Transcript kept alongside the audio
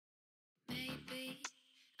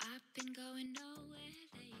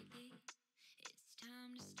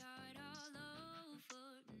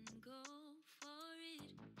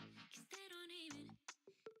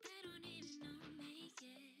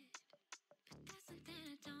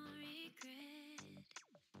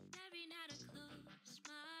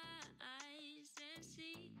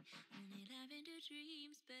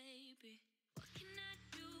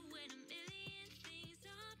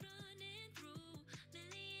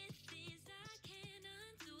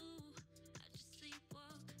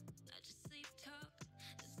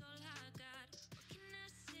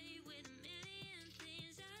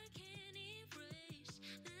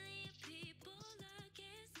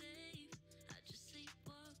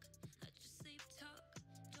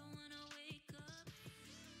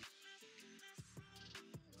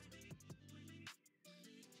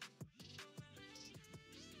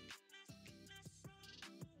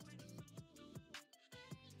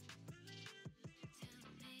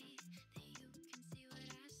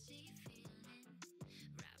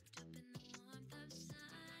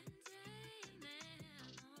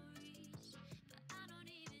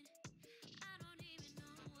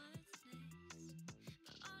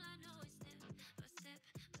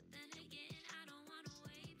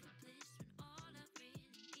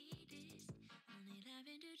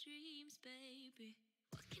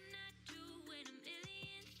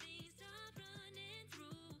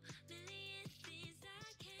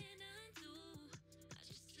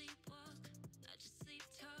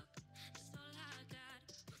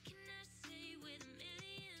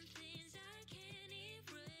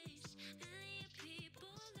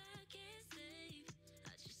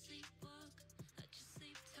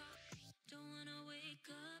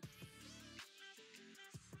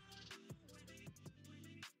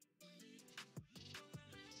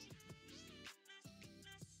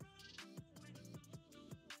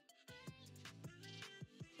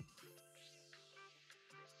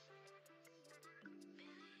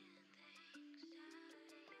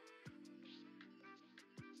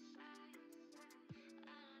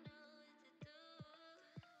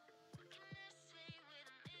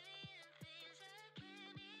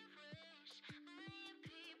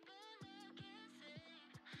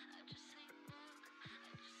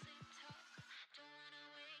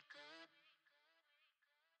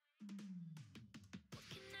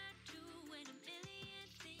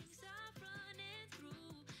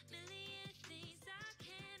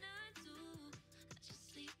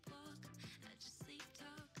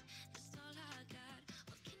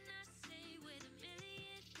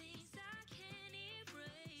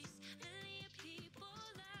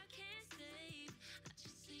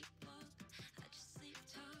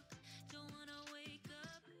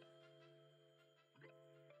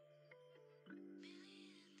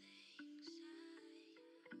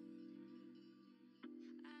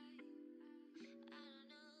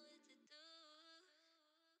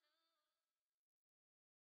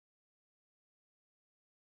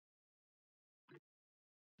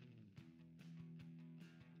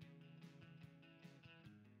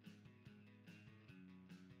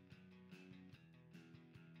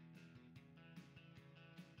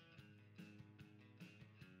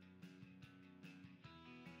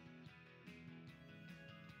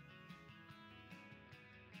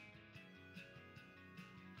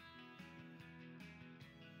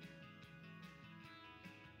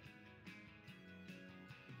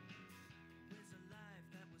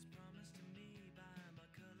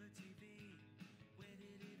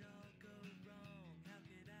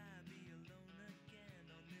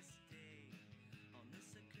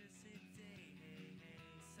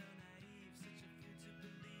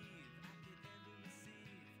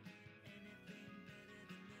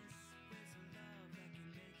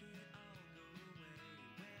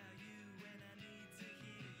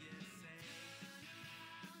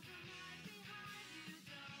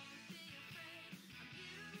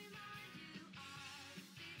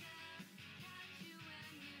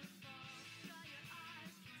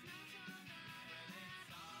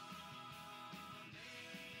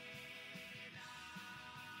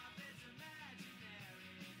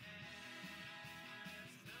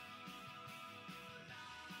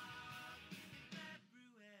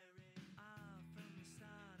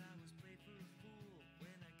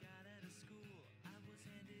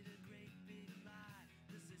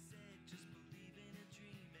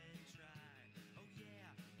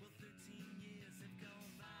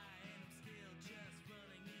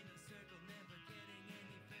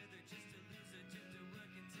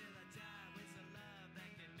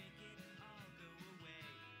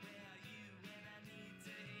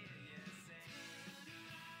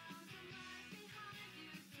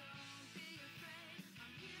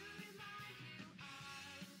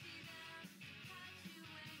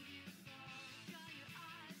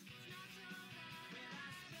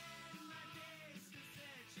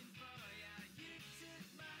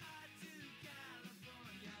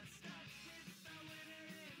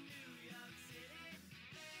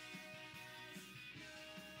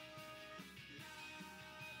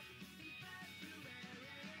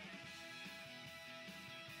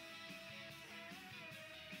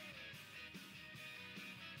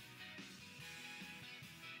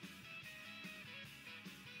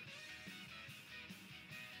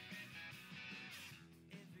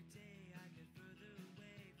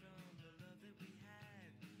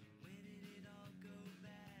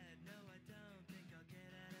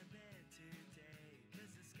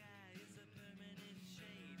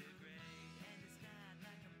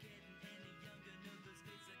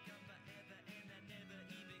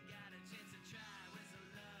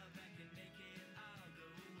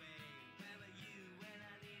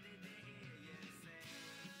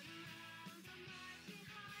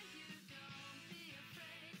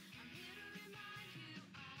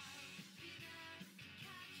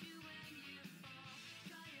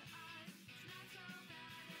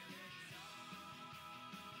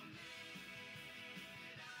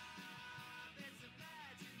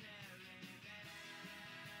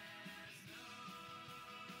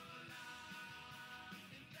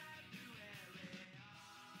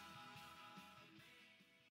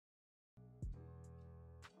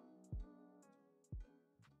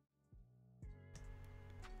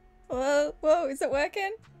Whoa, whoa, is it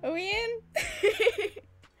working? Are we in?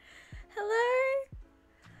 Hello?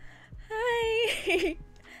 Hi.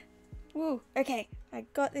 Woo, okay, I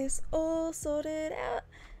got this all sorted out.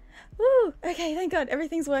 Woo, okay, thank God,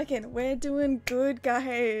 everything's working. We're doing good,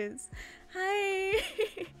 guys. Hi.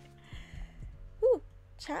 Woo,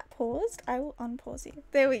 chat paused. I will unpause you.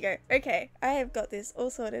 There we go. Okay, I have got this all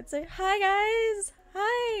sorted. So, hi guys.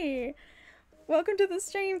 Hi. Welcome to the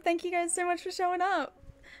stream. Thank you guys so much for showing up.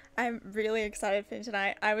 I'm really excited for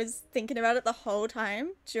tonight. I was thinking about it the whole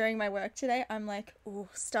time during my work today. I'm like, oh,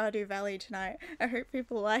 Stardew Valley tonight. I hope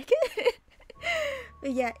people like it.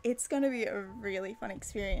 But yeah, it's gonna be a really fun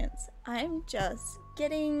experience. I'm just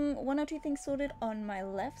getting one or two things sorted on my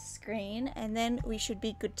left screen and then we should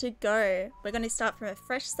be good to go. We're gonna start from a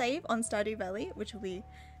fresh save on Stardew Valley, which will be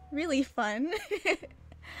really fun.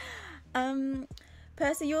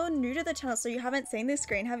 Percy, you're new to the channel, so you haven't seen this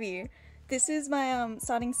screen, have you? This is my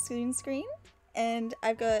starting soon screen, and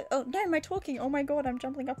I've got, oh no, my talking, oh my god, I'm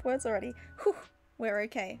jumping up words already. Whew, we're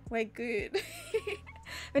okay, we're good.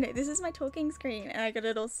 But no, this is my talking screen, and I got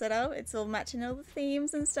it all set up, it's all matching all the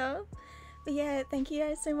themes and stuff. But yeah, thank you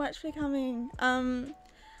guys so much for coming.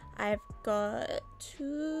 I've got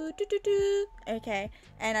okay,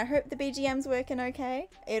 and I hope the BGM's working okay.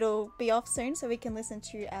 It'll be off soon so we can listen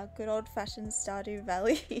to our good old-fashioned Stardew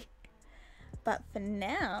Valley. But for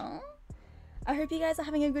now, I hope you guys are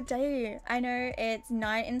having a good day. I know it's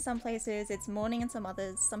night in some places, it's morning in some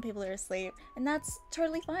others, some people are asleep, and that's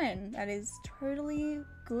totally fine. That is totally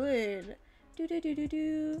good.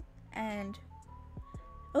 And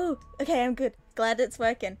oh, okay, I'm good. Glad it's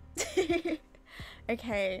working.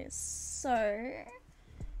 Okay, so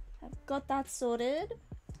I've got that sorted.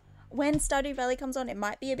 When Stardew Valley comes on, it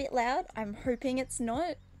might be a bit loud. I'm hoping it's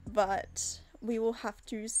not, but we will have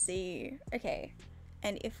to see. Okay,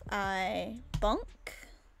 and if I bonk.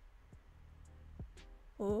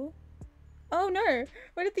 Oh, oh no,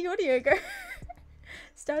 where did the audio go?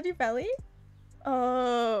 Stardew Valley?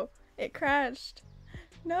 Oh, it crashed.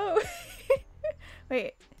 No.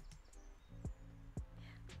 Wait.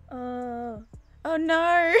 Oh. Oh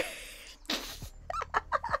no!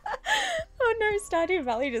 Oh no, Stardew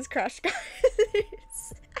Valley just crashed,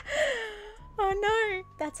 guys. Oh no,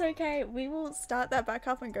 that's okay. We will start that back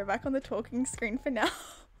up and go back on the talking screen for now.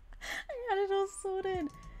 I had it all sorted.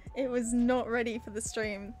 It was not ready for the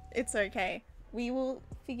stream. It's okay. We will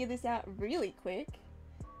figure this out really quick.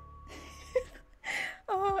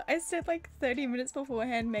 Oh, I said like 30 minutes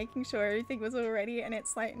beforehand making sure everything was all ready and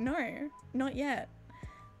it's like, no, not yet.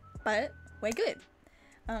 But we're good.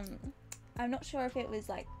 I'm not sure if it was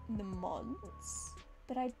like the mods,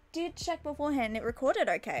 but I did check beforehand and it recorded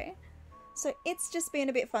okay. So it's just been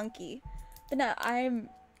a bit funky. But no, I'm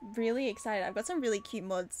really excited. I've got some really cute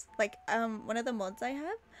mods. Like, one of the mods I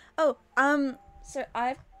have. Oh, so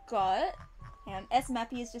I've got, hang on,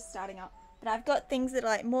 S-Mappy is just starting up. But I've got things that are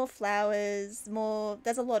like more flowers, more,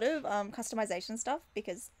 there's a lot of customization stuff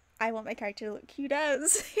because I want my character to look cute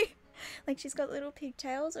as. Like she's got little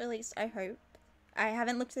pigtails, or at least I hope. I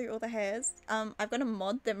haven't looked through all the hairs. I've got a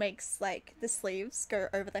mod that makes like the sleeves go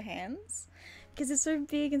over the hands because it's so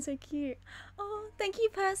big and so cute. Oh, thank you,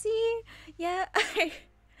 Percy. Yeah,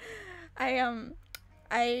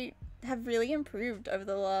 I have really improved over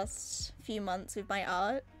the last few months with my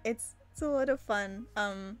art. It's a lot of fun.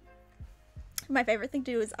 My favorite thing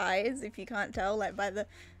to do is eyes, if you can't tell, like by the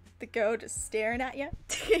girl just staring at you.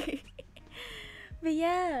 But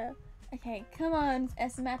yeah. Okay, come on,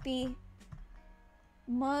 S-Mappy.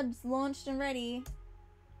 Mods launched and ready.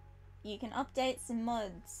 You can update some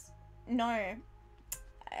mods. No.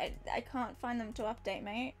 I can't find them to update,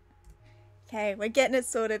 mate. Okay, we're getting it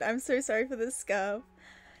sorted. I'm so sorry for the scarf.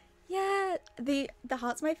 Yeah, the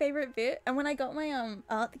heart's my favorite bit. And when I got my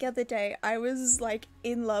art the other day, I was like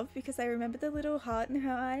in love because I remember the little heart in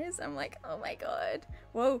her eyes. I'm like, oh my god.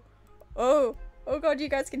 Whoa. Oh. Oh god, you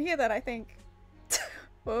guys can hear that, I think.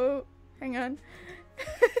 Whoa. Hang on.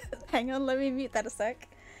 Hang on, let me mute that a sec.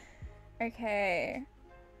 Okay.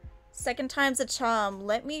 Second time's a charm.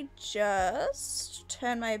 Let me just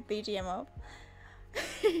turn my BGM up.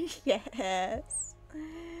 Yes.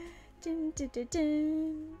 Dun, dun, dun,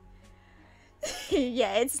 dun.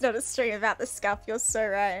 Yeah, it's not a stream about the scuff, you're so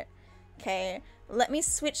right. Okay, let me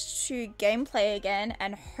switch to gameplay again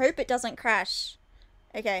and hope it doesn't crash.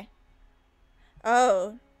 Okay.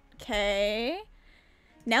 Oh, okay.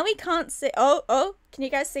 Now we can't see. Oh, can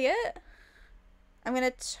you guys see it? I'm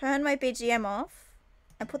gonna turn my BGM off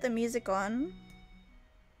and put the music on.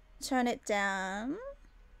 Turn it down.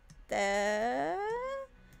 There.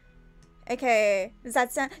 Okay, does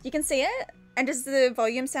that sound, you can see it? And does the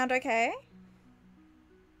volume sound okay?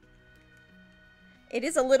 It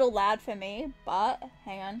is a little loud for me, but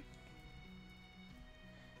hang on.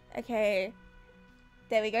 Okay.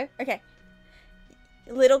 There we go. Okay.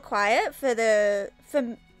 A little quiet for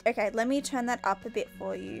okay, let me turn that up a bit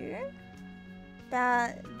for you.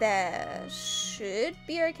 About there. Should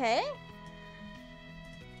be okay.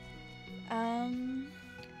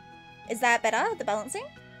 Is that better, the balancing?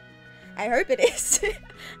 I hope it is.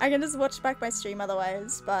 I can just watch back my stream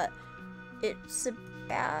otherwise, but it's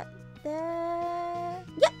about there.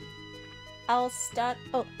 Yep. I'll start.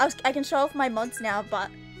 Oh, I can show off my mods now,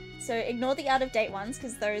 but so ignore the out-of-date ones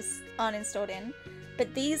because those aren't installed in.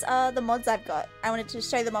 But these are the mods I've got. I wanted to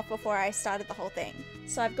show them off before I started the whole thing.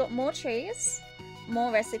 So I've got more trees,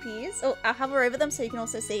 more recipes. Oh, I'll hover over them so you can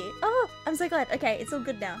also see. Oh, I'm so glad. Okay, it's all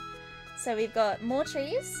good now. So we've got more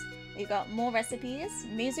trees. We've got more recipes,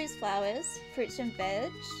 Mizu's flowers, fruits and veg,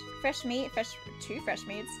 fresh meat, two fresh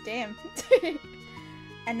meats, damn.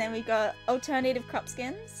 And then we've got alternative crop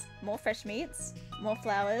skins, more fresh meats, more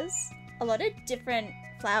flowers, a lot of different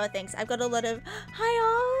flower things. I've got a lot of,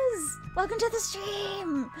 hi Oz! Welcome to the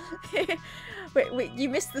stream! wait, you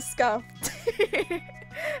missed the scuff.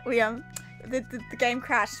 The game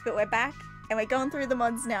crashed, but we're back and we're going through the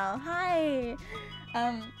mods now. Hi!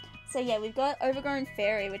 So yeah, we've got Overgrown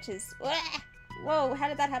Fairy, which is... Whoa, how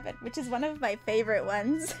did that happen? Which is one of my favorite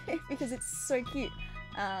ones, because it's so cute.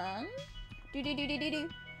 And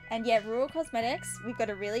yeah, Rural Cosmetics, we've got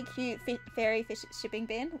a really cute fairy fish shipping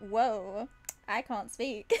bin. Whoa, I can't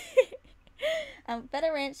speak.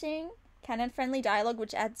 Better Ranching, canon-friendly dialogue,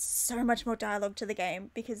 which adds so much more dialogue to the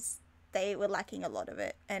game, because they were lacking a lot of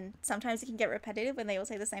it, and sometimes it can get repetitive when they all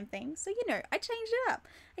say the same thing. So, you know, I changed it up.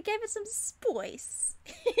 I gave it some spice.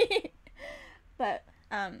 But,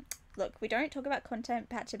 look, we don't talk about content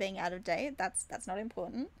patcher being out of date. That's not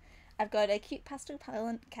important. I've got a cute pastel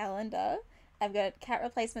calendar. I've got cat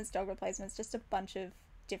replacements, dog replacements, just a bunch of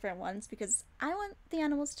different ones because I want the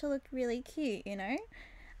animals to look really cute, you know?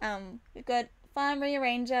 We've got Farm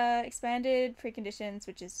Rearranger, expanded preconditions,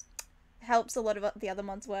 which is helps a lot of the other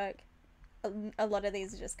mods work. A lot of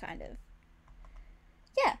these are just kind of,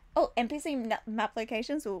 yeah. Oh, NPC map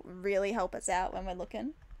locations will really help us out when we're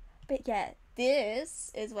looking. But yeah,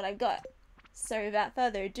 this is what I've got. So without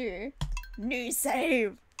further ado, new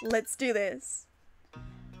save. Let's do this.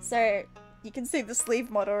 So you can see the sleeve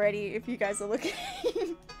mod already if you guys are looking.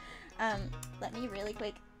 Let me really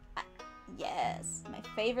quick. Yes, my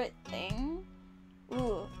favorite thing.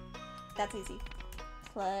 Ooh, that's easy.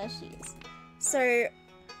 Plushies. So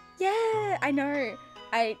yeah, I know.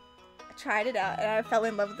 I tried it out and I fell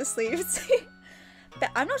in love with the sleeves.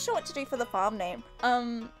 But I'm not sure what to do for the farm name.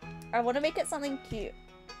 I want to make it something cute.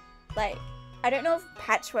 Like, I don't know if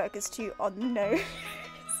patchwork is too on the nose.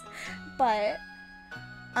 But,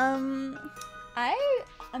 I'm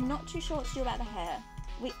not too sure what to do about the hair.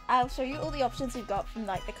 I'll show you all the options we've got from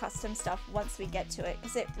like the custom stuff once we get to it.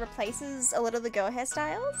 Because it replaces a lot of the girl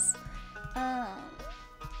hairstyles.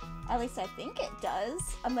 At least I think it does,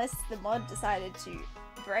 unless the mod decided to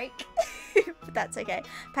break. But that's okay.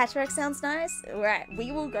 Patchwork sounds nice. Right,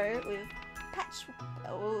 we will go with patch.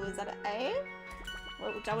 Oh, is that an A?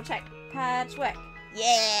 We'll double check. Patchwork.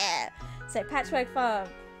 Yeah. So Patchwork Farm,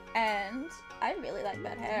 and I really like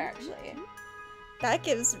that hair actually. That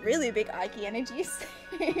gives really big IKE energies.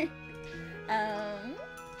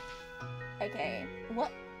 Okay.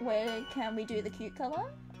 Where can we do the cute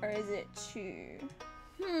color, or is it too?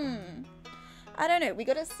 I don't know. We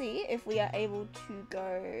gotta see if we are able to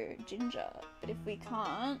go ginger. But if we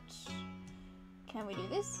can't, can we do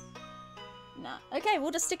this? Nah. Okay,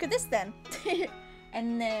 we'll just stick with this then.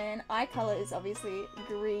 And then eye color is obviously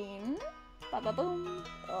green. Ba-ba-boom.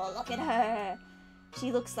 Oh, look at her.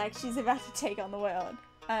 She looks like she's about to take on the world.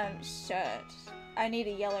 Shirt. I need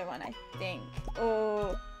a yellow one, I think.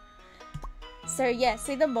 Oh. So yeah,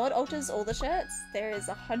 see the mod alters all the shirts? There is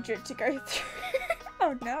 100 to go through.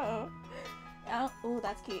 Oh no. Oh,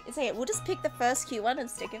 that's cute. So yeah, we'll just pick the first cute one and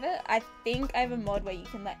stick with it. I think I have a mod where you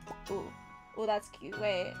can like, oh, that's cute.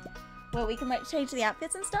 Wait, where we can like change the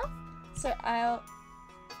outfits and stuff. So oh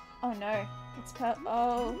no, it's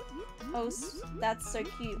oh, that's so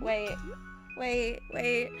cute. Wait.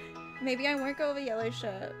 Maybe I won't go with a yellow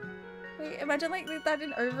shirt. Wait, imagine like that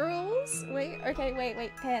in overalls. Wait, okay,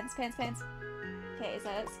 wait, pants. Okay, is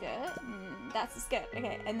that a skirt? That's a skirt.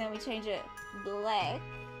 Okay, and then we change it black.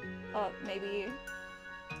 Oh, maybe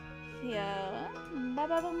here.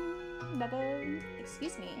 Ba-ba-bum.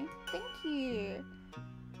 Excuse me. Thank you.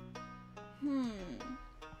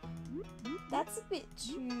 That's a bit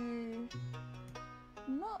too...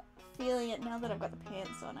 I'm not feeling it now that I've got the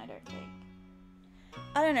pants on, I don't think.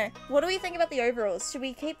 I don't know. What do we think about the overalls? Should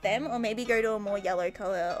we keep them or maybe go to a more yellow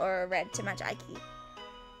color or a red to match IKE?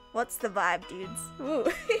 What's the vibe, dudes? Ooh.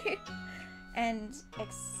 And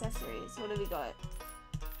accessories. What do we got?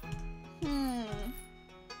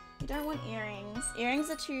 We don't want earrings. Earrings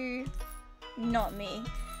are too not me.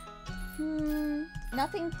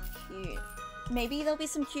 Nothing cute. Maybe there'll be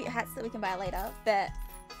some cute hats that we can buy later, but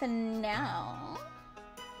for now...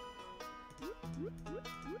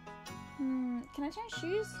 Can I change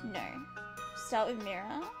shoes? No. Start with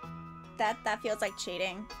mirror. That feels like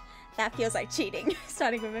cheating. That feels like cheating.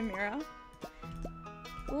 Starting with a mirror.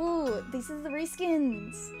 Ooh, these are the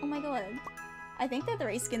reskins. Oh my god. I think they're the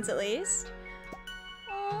reskins at least.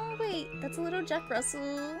 Oh wait, that's a little Jack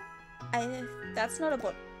Russell. That's not a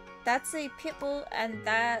bot. That's a Pitbull, and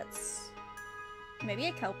that's maybe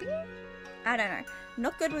a Kelpie? I don't know.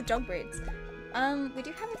 Not good with dog breeds. We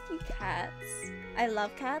do have a few cats. I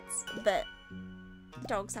love cats, but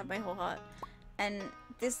dogs have my whole heart. And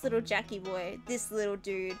this little Jackie boy, this little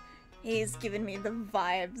dude, he's given me the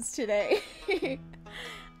vibes today.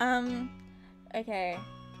 Okay.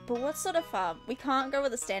 But what sort of farm? We can't go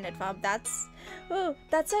with a standard farm. That's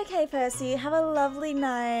okay, Percy. Have a lovely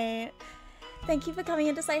night. Thank you for coming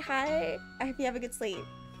in to say hi. I hope you have a good sleep.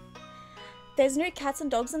 There's no cats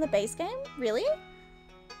and dogs in the base game? Really?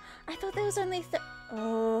 I thought there was only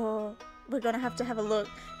oh, we're gonna have to have a look.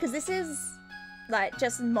 Because this is, like,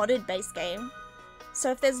 just modded base game.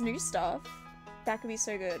 So if there's new stuff, that could be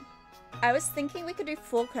so good. I was thinking we could do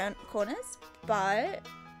 4 corners, but...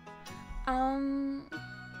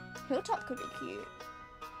 Hilltop could be cute.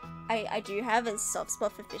 I do have a soft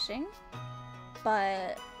spot for fishing,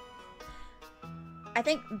 but... I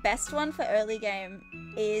think best one for early game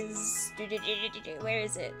is... Where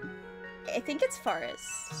is it? I think it's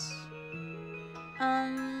forest.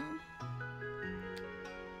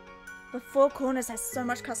 But 4 corners has so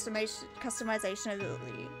much customization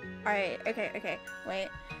ability. Alright, okay, wait.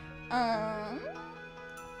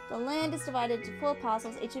 The land is divided into 4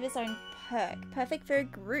 parcels, each of its own perk. Perfect for a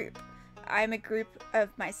group. I'm a group of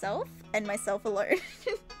myself, and myself alone.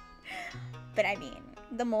 But I mean,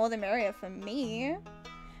 the more the merrier for me.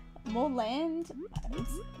 More land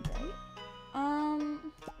is great.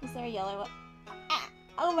 Is there a yellow one? Ah!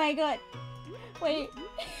 Oh my god! Wait,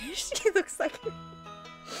 she looks like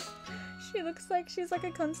she's like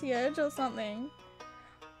a concierge or something.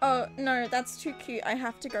 Oh no, that's too cute. I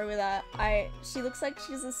have to go with that. She looks like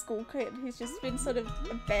she's a school kid who's just been sort of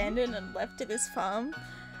abandoned and left to this farm.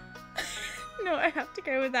 No, I have to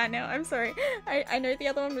go with that now. I'm sorry. I know the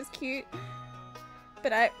other one was cute,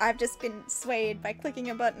 but I've just been swayed by clicking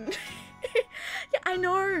a button. Yeah, I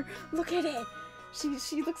know. Look at it.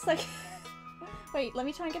 She looks like. Wait, let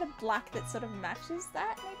me try and get a black that sort of matches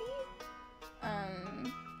that, maybe?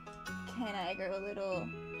 Can I go a little...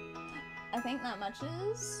 I think that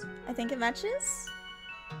matches. I think it matches.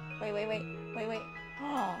 Wait.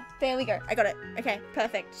 Oh, there we go. I got it. Okay,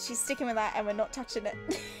 perfect. She's sticking with that and we're not touching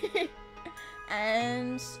it.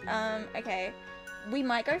 And, okay. We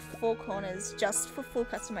might go 4 corners just for full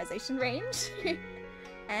customization range.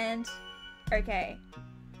 And, okay.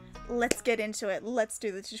 Let's get into it. Let's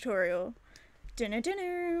do the tutorial. Dinner.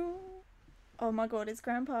 Oh my god, it's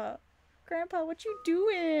Grandpa. Grandpa, what you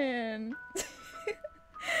doing?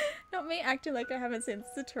 Not me acting like I haven't seen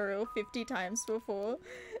this tutorial 50 times before.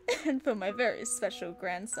 And for my very special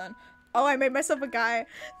grandson. Oh, I made myself a guy.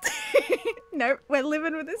 Nope, we're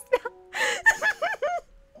living with this now.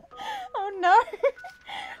 Oh no.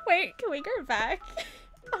 Wait, can we go back?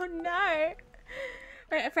 Oh no.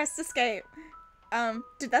 Wait, I pressed escape.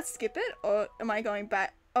 Did that skip it? Or am I going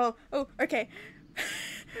back? Oh, okay.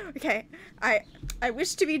 Okay, I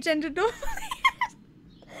wish to be gender normally.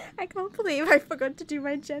 I can't believe I forgot to do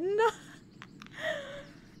my gender.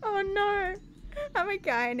 Oh no, I'm a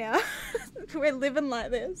guy now. We're living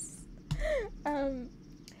like this. At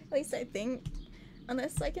least I think.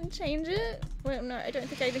 Unless I can change it. Well, no, I don't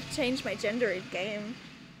think I can change my gender in game.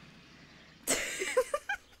 It's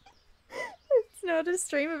not a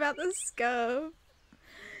stream about the scarf.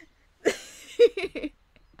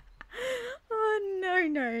 Oh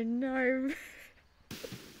no.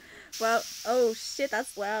 Well, oh shit,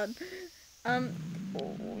 that's loud.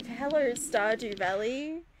 Hello Stardew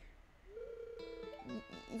Valley.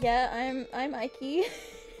 Yeah, I'm IKE.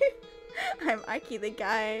 I'm IKE the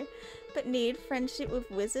guy, but need friendship with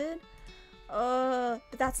Wizard. Oh,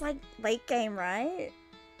 but that's like late game, right?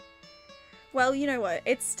 Well, you know what?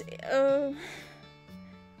 It's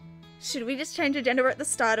should we just change the gender at the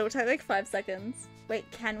start? It'll take like 5 seconds. Wait,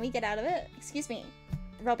 can we get out of it? Excuse me,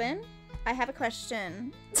 Robin. I have a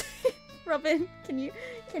question. Robin, can you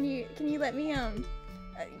let me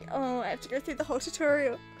Oh, I have to go through the whole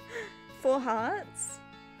tutorial. 4 hearts?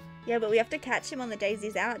 Yeah, but we have to catch him on the days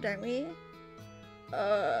he's out, don't we?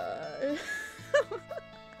 I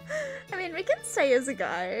mean, we can stay as a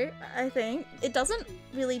guy, I think. It doesn't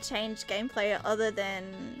really change gameplay other than,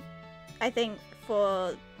 I think,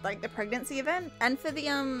 for, like, the pregnancy event and for the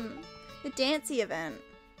dancey event.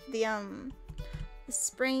 The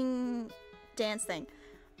spring dance thing.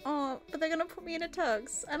 Oh, but they're gonna put me in a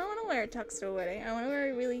tux. I don't want to wear a tux to a wedding. I want to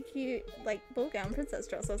wear a really cute, like, ball gown princess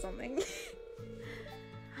dress or something.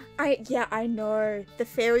 Yeah, I know. The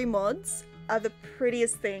fairy mods are the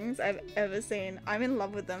prettiest things I've ever seen. I'm in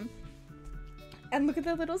love with them. And look at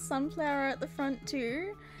the little sunflower at the front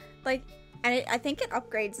too. Like, and I think it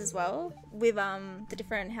upgrades as well with the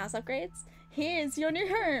different house upgrades. Here's your new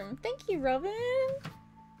home. Thank you, Robin.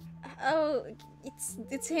 Oh,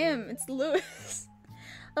 it's him. It's Lewis.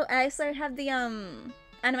 Oh, I also have the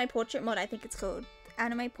anime portrait mod. I think it's called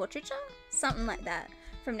anime portraiture, something like that,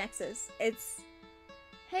 from Nexus. It's,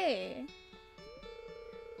 hey,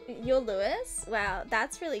 you're Lewis? Wow,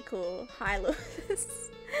 that's really cool. Hi, Lewis.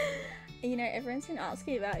 You know, everyone's been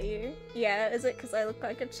asking about you. Yeah, is it because I look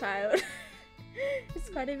like a child? It's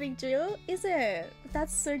quite a big deal, is it?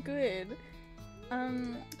 That's so good.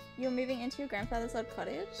 You're moving into your grandfather's old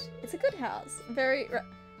cottage? It's a good house. Very,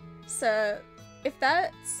 so if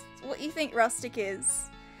that's what you think rustic is,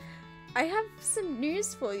 I have some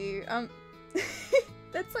news for you.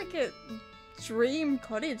 That's like a dream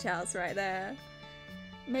cottage house right there.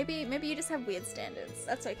 Maybe you just have weird standards.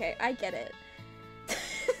 That's okay. I get it.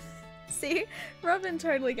 See? Robin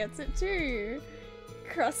totally gets it too.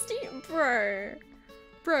 Crusty?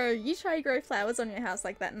 Bro, you try to grow flowers on your house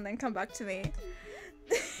like that and then come back to me.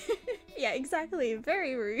 Yeah, exactly.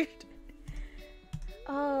 Very rude.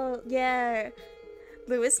 Oh, yeah.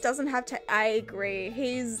 Lewis doesn't have to. I agree.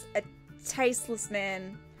 He's a tasteless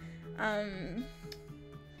man.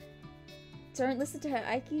 Don't listen to her,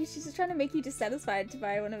 Ike. She's just trying to make you dissatisfied to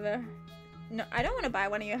buy one of her. No, I don't want to buy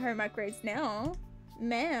one of your home upgrades now,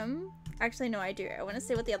 ma'am. Actually, no, I do. I want to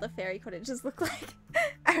see what the other fairy cottages look like.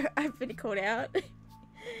 I've been called out.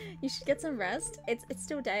 You should get some rest. It's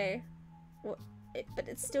still day. What? But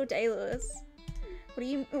it's still day, Lewis.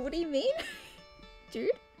 What do you mean?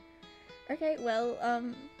 Dude? Okay, well,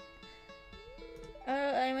 oh,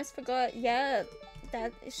 I almost forgot. Yeah,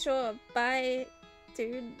 sure. Bye,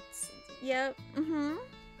 dude. Yep.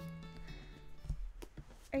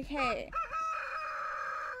 Okay.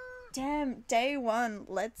 Damn, day 1.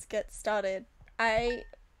 Let's get started. I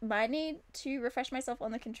might need to refresh myself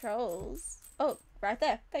on the controls. Oh, right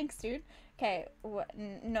there. Thanks, dude. Okay,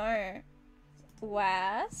 no.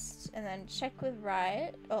 West, and then check with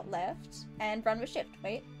right, or left, and run with shift.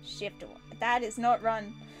 Wait, shift. That is not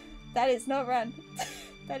run. That is not run.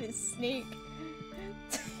 That is sneak.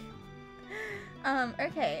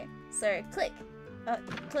 Okay, so click.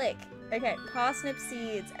 Click. Okay, parsnip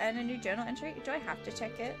seeds and a new journal entry. Do I have to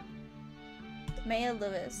check it? Mayor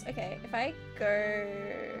Lewis. Okay, if I go...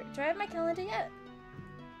 Do I have my calendar yet?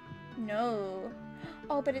 No.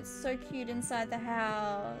 Oh, but it's so cute inside the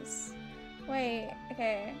house. Wait,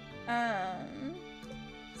 okay.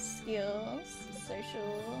 Skills,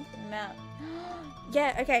 social, map.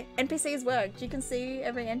 Yeah, okay. NPCs worked. You can see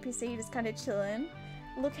every NPC just kind of chilling.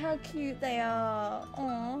 Look how cute they are.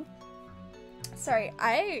 Aww. Sorry,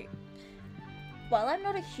 while I'm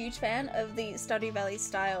not a huge fan of the Stardew Valley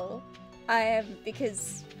style, I am,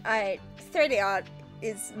 because 3D art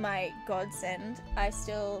is my godsend. I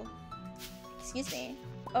still, excuse me.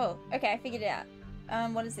 Oh, okay, I figured it out.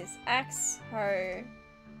 What is this? Axe, hoe,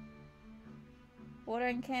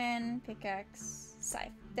 watering can, pickaxe,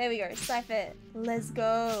 scythe. There we go, scythe it. Let's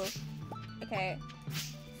go. Okay.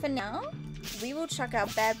 For now, we will chuck our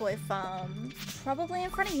bad boy farm probably in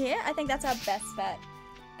front of here. I think that's our best bet.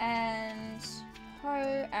 And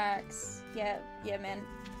hoe, axe. Yeah, man.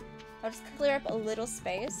 I'll just clear up a little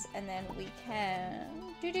space and then we can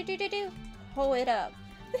hoe it up.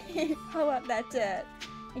 Hoe up that dirt.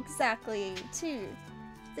 Exactly. 2,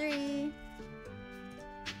 3,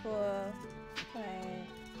 4, 5,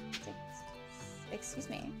 6. Excuse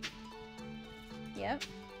me. Yep.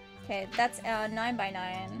 Okay, that's our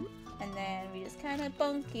 9x9. And then we just kind of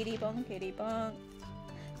bonkity bonkity bonk.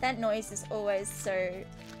 That noise is always so...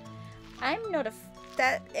 I'm not a...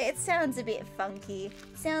 It sounds a bit funky.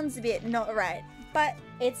 Sounds a bit not right. But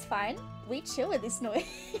it's fine. We chill with this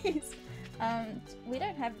noise. We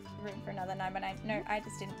don't have room for another 9x9. No, I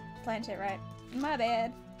just didn't plant it right. My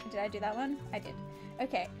bad. Did I do that one? I did.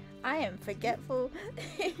 Okay, I am forgetful.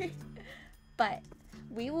 But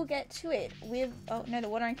we will get to it with... Oh, no, the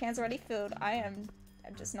watering can's already filled. I'm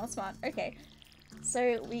just not smart. Okay.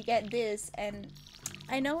 So we get this, and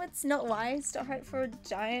I know it's not wise to hope for a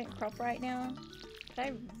giant crop right now, but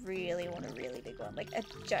I really want a really big one, like a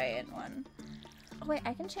giant one. Oh wait,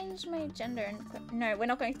 I can change my gender and no, we're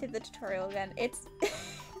not going through the tutorial again. It's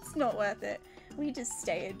it's not worth it. We just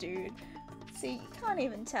stay a dude. See, you can't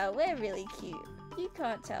even tell. We're really cute. You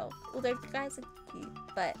can't tell. Although guys are cute,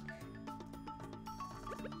 but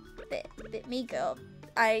bit me girl.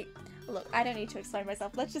 Look, I don't need to explain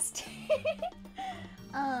myself. Let's just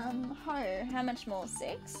how much more?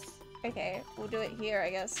 6? Okay, we'll do it here, I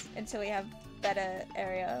guess, until we have better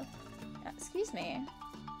area. Excuse me.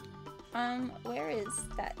 Where is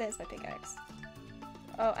that? There's my pickaxe.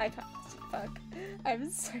 Oh, I can't. Fuck. I'm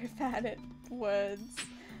so bad at words.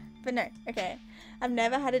 But no, okay. I've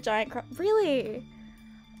never had a giant crop. Really?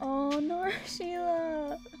 Oh no,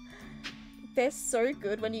 Sheila. They're so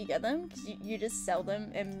good when you get them, because you just sell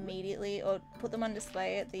them immediately or put them on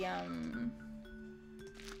display at the,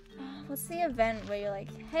 what's the event where you're like,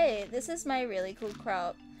 hey, this is my really cool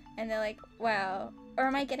crop. And they're like, wow. Or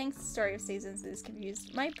am I getting Story of Seasons is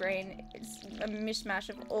confused? My brain is a mishmash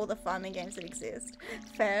of all the farming games that exist.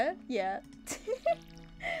 Fair? Yeah.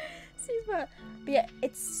 Super. But yeah,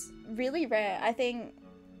 it's really rare. I think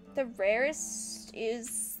the rarest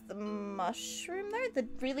is the mushroom though, the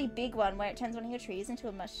really big one where it turns one of your trees into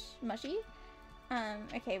a mushy.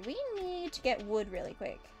 Okay, we need to get wood really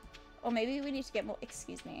quick. Or maybe we need to get more.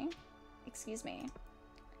 Excuse me.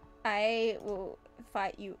 I will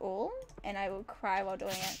fight you all, and I will cry while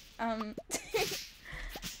doing it.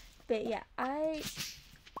 But yeah,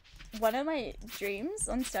 one of my dreams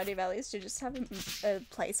on Stardew Valley is to just have a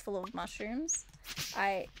place full of mushrooms.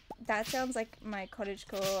 That sounds like my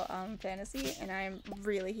cottagecore fantasy, and I'm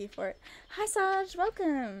really here for it. Hi Sarge,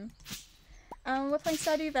 welcome! We're playing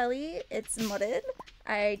Stardew Valley. It's modded.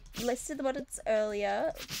 I listed the moddeds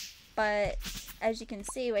earlier, but as you can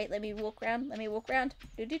see, wait, let me walk around.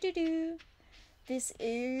 This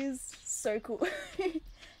is so cool.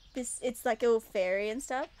 It's like a little fairy and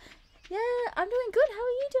stuff. Yeah, I'm doing good. How are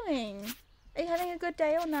you doing? Are you having a good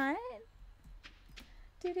day or night?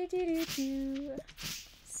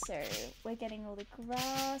 So, we're getting all the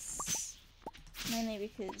grass, mainly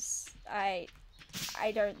because I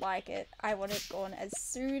don't like it. I want it gone as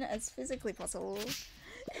soon as physically possible.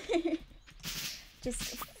 Just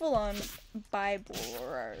full on bye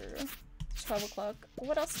bro. 12 o'clock.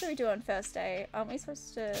 What else do we do on first day? Aren't we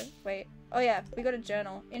supposed to wait? Oh yeah, we got a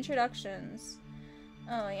journal. Introductions.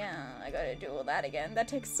 Oh yeah, I gotta do all that again. That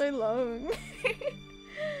takes so long.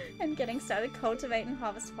 And getting started, cultivate and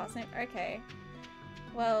harvest parsnip. Okay.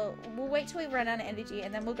 Well, we'll wait till we run out of energy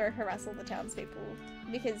and then we'll go harass all the townspeople.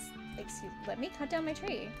 Because, let me cut down my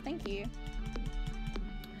tree. Thank you.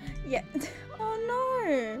 Yeah. Oh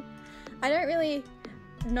no! I don't really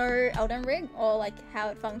know Elden Ring or like how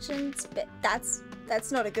it functions, but that's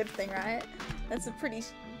not a good thing, right? That's a pretty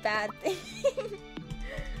bad thing.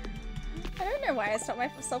 I don't know why I stopped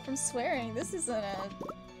myself from swearing. This isn't a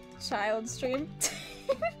child stream.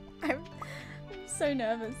 I'm so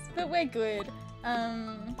nervous, but we're good.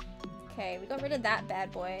 Okay, we got rid of that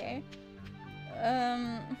bad boy.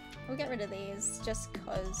 We'll get rid of these just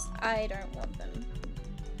cause I don't want them.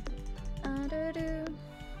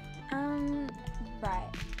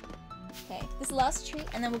 Right. Okay, this last tree,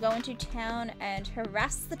 and then we'll go into town and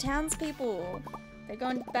harass the townspeople. They're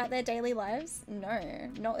going about their daily lives? No,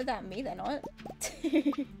 not without me, they're not.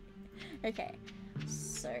 Okay,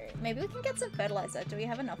 so maybe we can get some fertilizer. Do we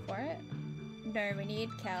have enough for it? No, we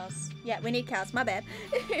need cows. Yeah, we need cows, my bad.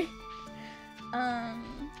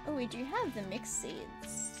 Oh, we do have the mixed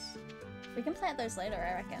seeds. We can plant those later,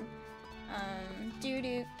 I reckon.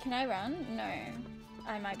 Can I run? No.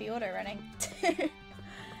 I might be auto running.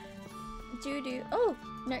 Oh,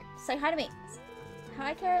 no, say hi to me.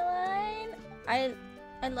 Hi, Caroline. I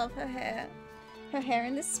love her hair. Her hair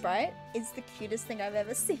in this sprite is the cutest thing I've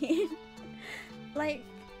ever seen. Like,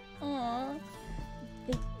 aww.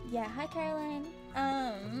 Yeah, hi, Caroline.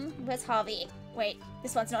 Where's Harvey? Wait,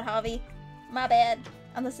 this one's not Harvey. My bad.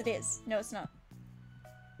 Unless it is. No, it's not.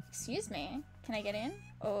 Excuse me. Can I get in?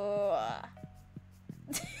 Oh.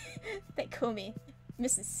 They call me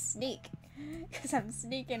Mrs. Sneak because I'm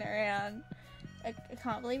sneaking around. I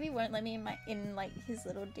can't believe he won't let me in like his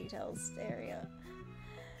little details area.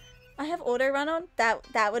 I have auto run on.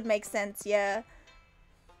 That would make sense. Yeah.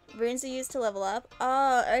 Runes are used to level up.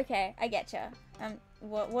 Oh, okay. I getcha.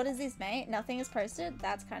 What is this, mate? Nothing is posted.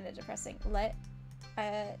 That's kind of depressing.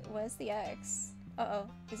 Where's the X? Uh-oh.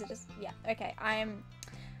 Is it just... Yeah. Okay.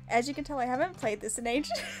 As you can tell, I haven't played this in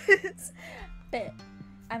ages. But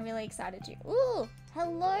I'm really excited to... Ooh!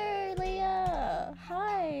 Hello, Leah!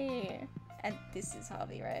 Hi! And this is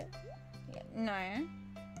Harvey, right? Yeah, no.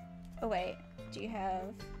 Oh wait, do you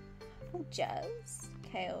have jazz?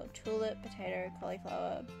 Kale, tulip, potato,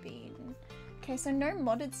 cauliflower, bean. Okay, so no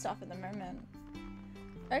modded stuff at the moment.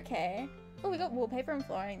 Okay. Oh, we got wallpaper and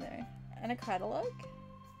flooring though. And a catalogue.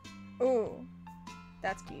 Oh,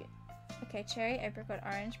 that's cute. Okay, cherry, apricot,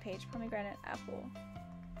 orange, peach, pomegranate, apple.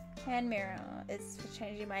 Hand mirror. It's for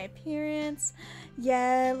changing my appearance.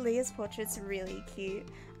 Yeah, Leah's portrait's really cute.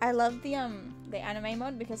 I love the anime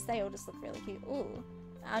mod because they all just look really cute. Ooh.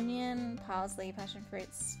 Onion, parsley, passion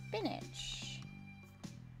fruit, spinach.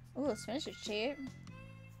 Ooh, spinach is cheap.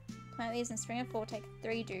 Plant these in spring and fall, take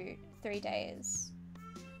 3 days.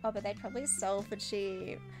 Oh, but they'd probably sell for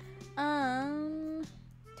cheap.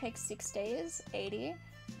 Take 6 days, 80.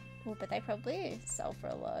 Oh, but they probably sell for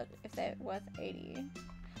a lot if they're worth 80.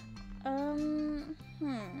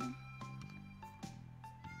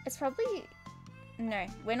 It's probably no.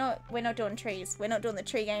 We're not doing trees. We're not doing the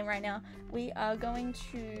tree game right now. We are going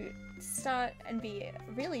to start and be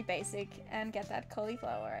really basic and get that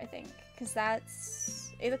cauliflower, I think, because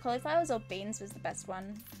that's either cauliflowers or beans was the best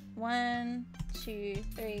one. 1, 2,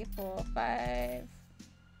 3, 4, 5,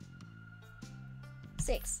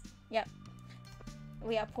 6. Yep.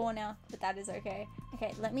 We are poor now, but that is okay.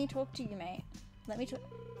 Okay, let me talk to you, mate. Let me talk.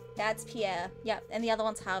 That's Pierre. Yep, and the other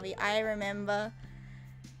one's Harvey. I remember.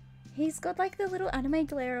 He's got like the little anime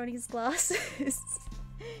glare on his glasses.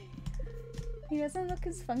 He doesn't look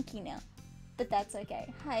as funky now, but that's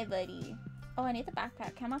okay. Hi, buddy. Oh, I need the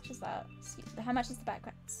backpack. How much is that? How much is the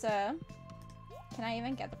backpack? Sir, can I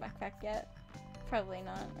even get the backpack yet? Probably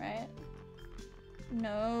not, right?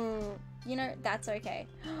 No. You know, that's okay.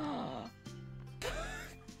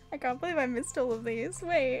 I can't believe I missed all of these.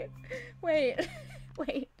 Wait. Wait.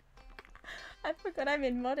 Wait. I forgot I'm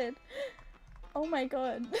in modded. Oh my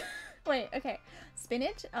god. Wait, okay.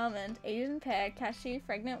 Spinach, almond, Asian pear, cashew,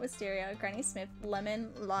 fragrant wisteria, Granny Smith,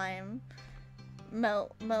 lemon, lime,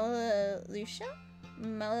 melaleuca?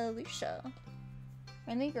 Melaleuca.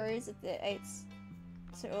 Only grows at the 8s.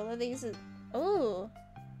 So all of these are... Ooh!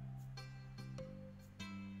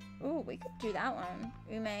 Ooh, we could do that one.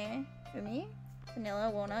 Umi, vanilla,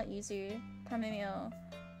 walnut, yuzu, chamomile.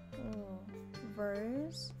 Ooh,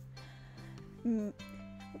 rose.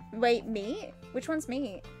 Wait, meat? Which one's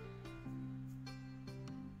meat?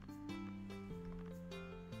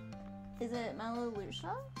 Is it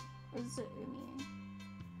melaleuca? Or is it umi?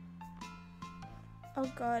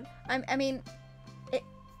 Oh god. I mean,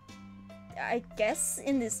 I guess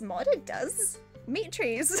in this mod it does. Meat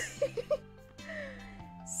trees.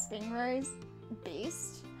 Spring rose,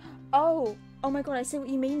 beast. Oh my god, I see what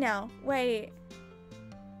you mean now. Wait.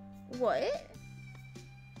 What?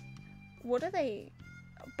 What are they?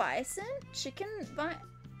 Bison? Chicken?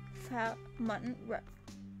 Fowl? Mutton?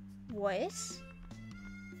 What?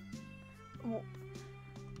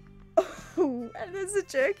 Oh, and there's a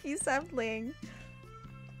jerky sapling.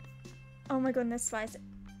 Oh my goodness, spice.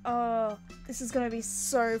 Oh, this is gonna be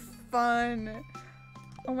so fun.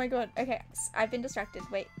 Oh my god. Okay, I've been distracted.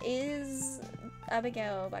 Wait, is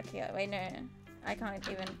Abigail back here? Wait, no. I can't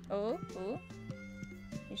even. Oh.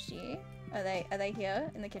 Is she? Are they here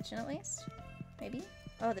in the kitchen at least? Maybe?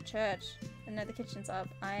 Oh, the church. And no, the kitchen's up.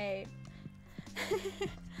 I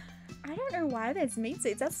don't know why there's meat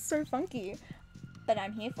seeds. That's so funky. But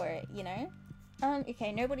I'm here for it, you know?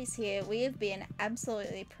 Okay, nobody's here. We have been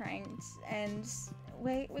absolutely pranked and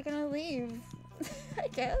we're gonna leave. I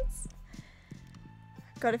guess.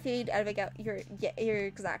 Gotta feed Abigail. You're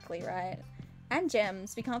exactly right. And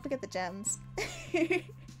gems. We can't forget the gems.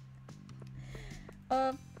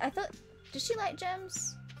 I thought... Does she like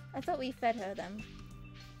gems? I thought we fed her them.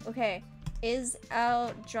 Okay. Is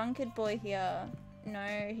our drunkard boy here?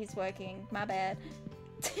 No, he's working. My bad.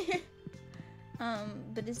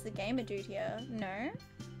 But is the gamer dude here? No?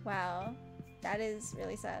 Wow. That is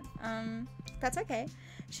really sad. That's okay.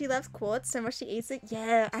 She loves quartz so much she eats it.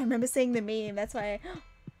 Yeah, I remember seeing the meme. That's why.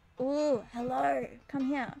 Ooh, hello. Come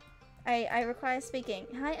here. I require speaking.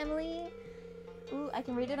 Hi, Emily. Ooh, I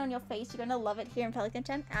can read it on your face. You're gonna love it here in Pelican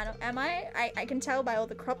Town. Am I? I can tell by all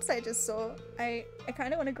the crops I just saw. I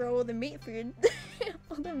kind of want to grow all the meat food.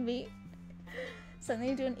 All the meat.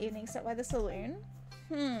 Suddenly do an evening stop by the saloon.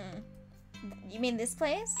 You mean this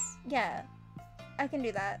place? Yeah. I can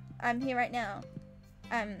do that. I'm here right now.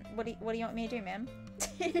 What do you want me to do, ma'am?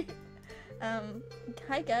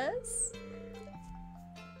 Hi guys.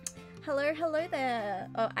 Hello there.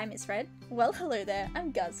 Oh, I misread. Well, hello there.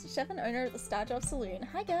 I'm Gus, chef and owner of the Stardew Saloon.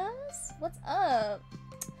 Hi Gus. What's up?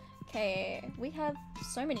 Okay, we have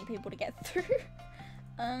so many people to get through.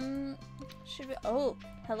 Should we? Oh,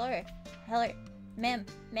 hello. Ma'am,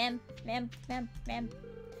 ma'am, ma'am, ma'am, ma'am.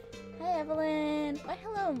 Hey Evelyn. Oh,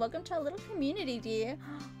 hello and welcome to our little community, dear.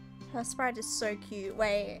 Her sprite is so cute.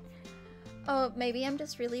 Wait. Oh, maybe I'm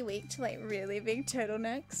just really weak to like really big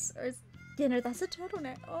turtlenecks. Or is... Yeah, no, that's a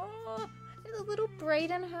turtleneck. Oh, there's a little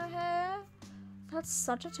braid in her hair. That's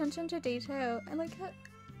such attention to detail. And like her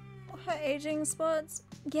aging spots.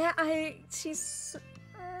 Yeah, she's...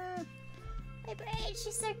 Hey, braid,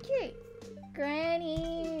 she's so cute.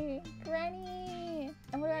 Granny. Granny.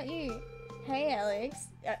 And what about you? Hey, Alex.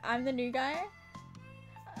 I'm the new guy?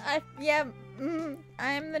 Yeah,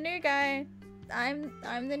 I'm the new guy.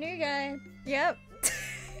 I'm the new guy. Yep.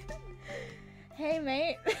 Hey,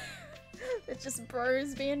 mate. It's just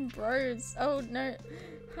bros being bros. Oh, no.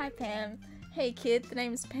 Hi, Pam. Hey, kid. The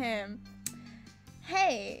name's Pam.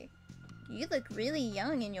 Hey. You look really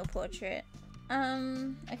young in your portrait.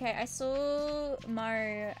 Okay, I saw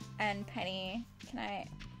Maru and Penny. Can I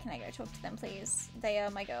go talk to them, please? They are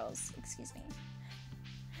my girls. Excuse me.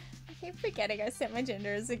 I keep forgetting I set my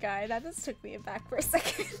gender as a guy. That just took me aback for a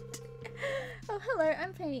second. Oh, hello,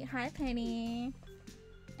 I'm Penny. Hi, Penny.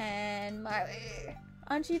 And Maru.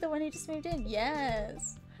 Aren't you the one who just moved in?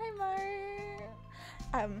 Yes. Hi,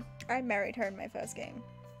 Maru. I married her in my first game.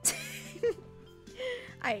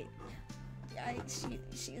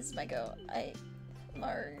 She's my girl.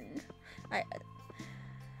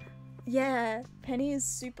 Yeah, Penny is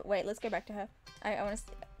super. Wait, let's go back to her. I want to.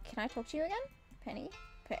 Can I talk to you again, Penny?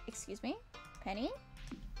 Excuse me, Penny.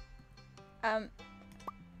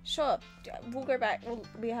 Sure. We'll go back.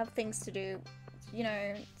 We have things to do. You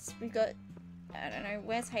know, we got. I don't know.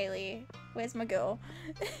 Where's Haley? Where's my girl?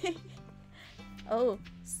 Oh,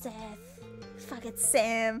 Seth. Fuck it,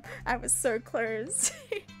 Sam. I was so close.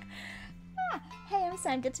 Hey, I'm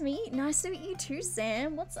Sam. Good to meet you. Nice to meet you too,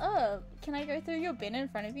 Sam. What's up? Can I go through your bin in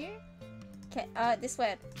front of you? Okay, this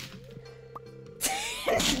way.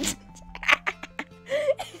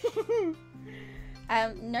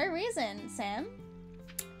 No reason, Sam.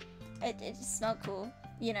 It just smelled cool,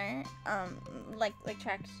 you know. Like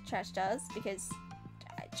trash does because.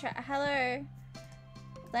 Hello.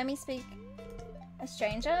 Let me speak. A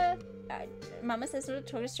stranger. Mama says not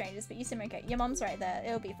to talk to strangers, but you seem okay. Your mom's right there.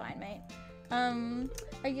 It'll be fine, mate.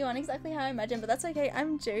 Are you on exactly how I imagined, but that's okay.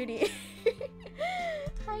 I'm Jody.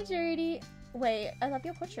 Hi, Jody. Wait, I love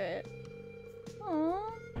your portrait. Aww,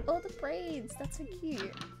 all the braids. That's so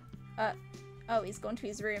cute. Oh, he's gone to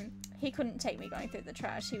his room. He couldn't take me going through the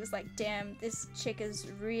trash. He was like, damn, this chick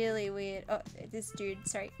is really weird. Oh, this dude,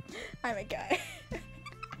 sorry. I'm a guy.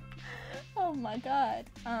 Oh my god.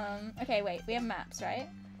 Okay, wait, we have maps, right?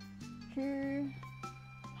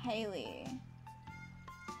 Haley.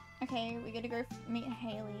 Okay, we gotta go meet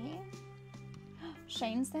Haley.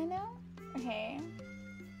 Shane's there now? Okay.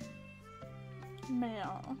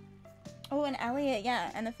 Mel. Oh, and Elliot,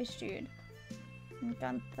 yeah, and the fish dude. And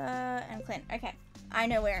Gunther and Clint. Okay, I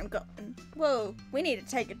know where I'm going. Whoa, we need to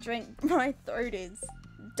take a drink. My throat is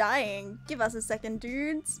dying. Give us a second,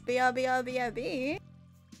 dudes. BRB.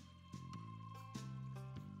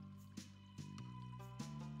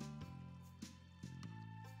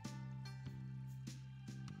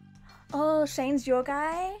 Oh, Shane's your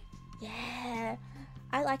guy? Yeah.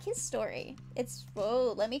 I like his story. It's,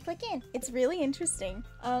 whoa, let me click in. It's really interesting.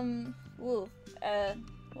 Whoa,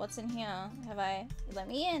 what's in here? Let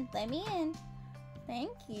me in.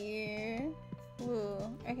 Thank you.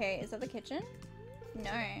 Whoa, okay, is that the kitchen?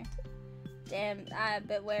 No. Damn,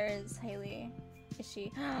 but where is Haley? Is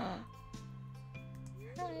she? Hi.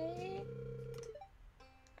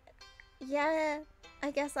 Yeah,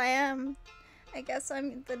 I guess I am. I guess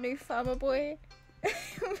I'm the new farmer boy.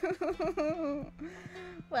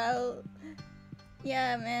 Well,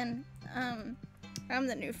 yeah, man. I'm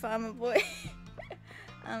the new farmer boy.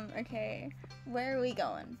 Okay. Where are we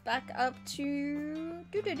going? Back up to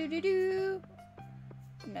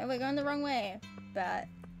No, we're going the wrong way. But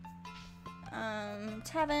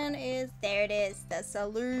tavern is there. It is the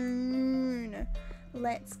saloon.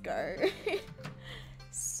 Let's go.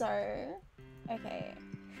 So, okay.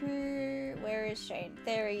 Where is Shane?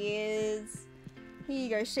 There he is. Here you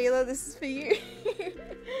go, Sheila. This is for you.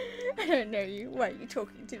 I don't know you. Why are you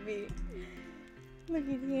talking to me? Look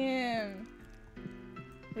at him.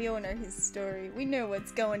 We all know his story. We know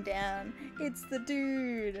what's going down. It's the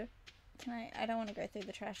dude. I don't want to go through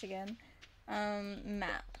the trash again.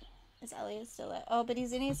 Map. Is Elliot still there? Oh, but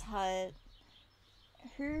he's in his hut.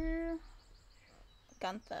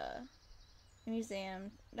 Gunther.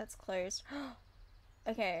 Museum. That's closed.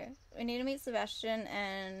 Okay, we need to meet Sebastian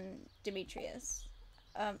and Demetrius.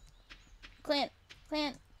 Clint,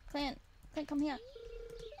 come here.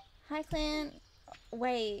 Hi, Clint.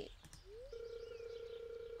 Wait.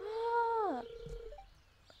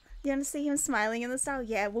 You want to see him smiling in the style?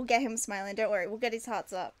 Yeah, we'll get him smiling. Don't worry. We'll get his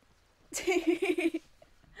hearts up.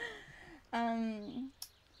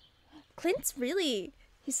 Clint's really...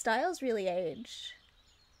 His style's really aged.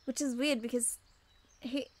 Which is weird because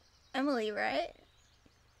he... Emily, right?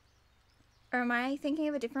 Or am I thinking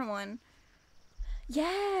of a different one?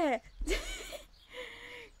 Yeah!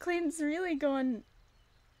 Clint's really gone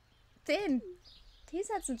thin. He's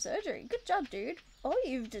had some surgery. Good job, dude. Or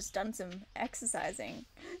you've just done some exercising.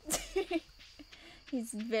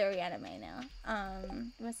 He's very anime now.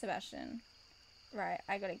 Where's Sebastian? Right,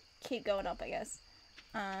 I gotta keep going up, I guess.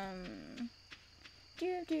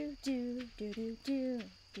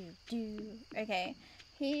 Okay,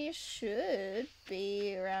 he should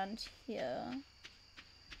be around here.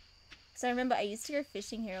 So I remember I used to go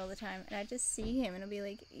fishing here all the time, and I'd just see him and I'd be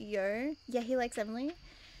like, yo, yeah, he likes Emily.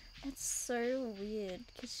 It's so weird,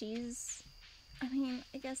 because she's, I mean,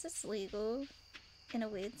 I guess it's legal in a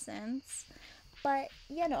weird sense, but,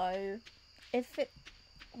 you know, if it,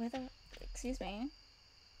 whether, excuse me,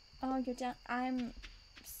 oh, you're down, I'm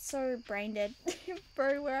so brain dead.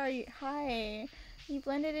 Bro, where are you? Hi, you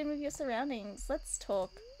blended in with your surroundings, let's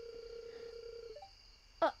talk.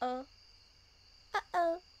 Uh-oh,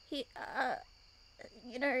 he,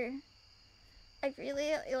 you know, I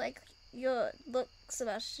really like your look,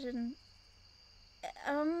 Sebastian.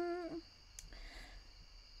 I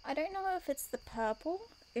don't know if it's the purple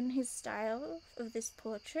in his style of this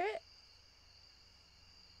portrait.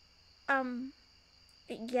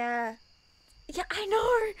 Yeah. Yeah, I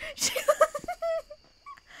know!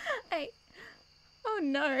 Oh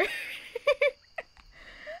no.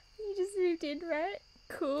 You just moved in, right?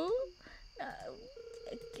 Cool.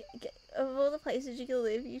 Of all the places you could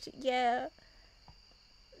live, you should, yeah.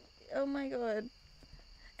 Oh my god.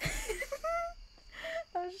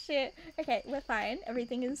 Oh shit. Okay, we're fine.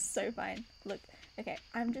 Everything is so fine. Look, okay,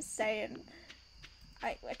 I'm just saying.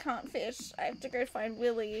 I can't fish. I have to go find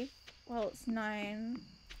Willy. Well, it's 9.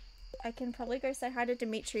 I can probably go say hi to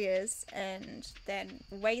Demetrius and then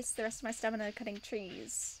waste the rest of my stamina cutting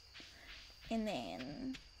trees. And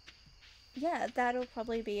then... yeah, that'll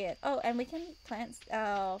probably be it. Oh, and we can plant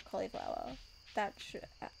cauliflower. That should...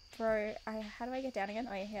 bro, how do I get down again?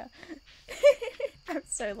 Oh, yeah, here. I'm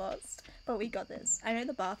so lost. But we got this. I know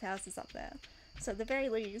the bathhouse is up there. So at the very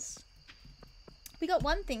least, we got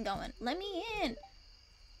one thing going. Let me in.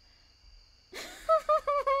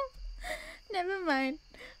 Never mind.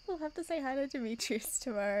 We'll have to say hi to Demetrius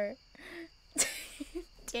tomorrow.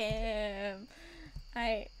 Damn.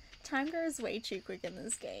 Time goes way too quick in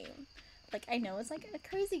this game. Like, I know it's like a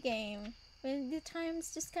crazy game where the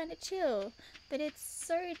time's just kind of chill, but it's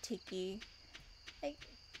so ticky. Like,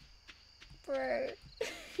 bro.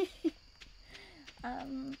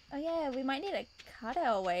 Oh yeah, we might need to cut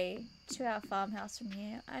our way to our farmhouse from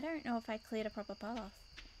here. I don't know if I cleared a proper path.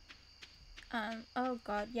 Oh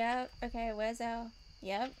god, yeah, okay, where's our...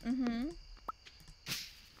 yep,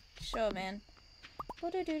 sure, man.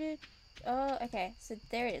 Oh, okay, so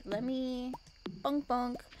there it is. Let me... bonk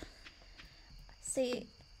bonk. See,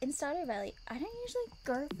 in Stardew Valley, I don't usually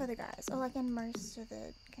go for the guys, or like in most of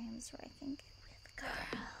the games where I can get with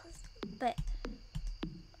girls. But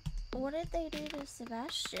what did they do to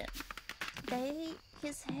Sebastian?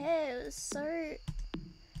 His hair was so,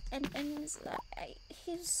 and he's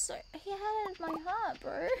so, he had my heart,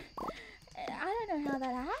 bro. I don't know how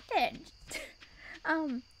that happened.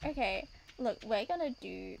 Okay, look, we're gonna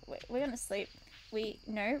sleep.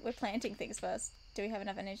 We're planting things first. Do we have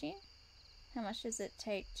enough energy? How much does it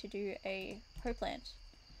take to do a hoe plant?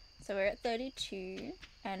 So we're at 32,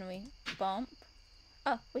 and we bump.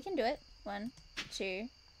 Oh, we can do it. 1, 2,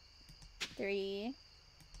 3,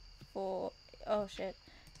 4. Oh shit.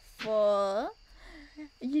 4.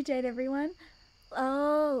 You did, everyone.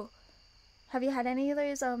 Oh. Have you had any of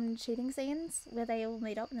those cheating scenes where they all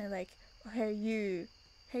meet up and they're like, hey you,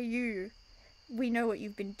 we know what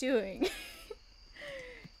you've been doing.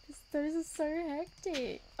 Those are so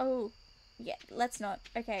hectic. Oh, yeah, let's not.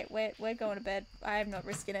 Okay, we're going to bed. I'm not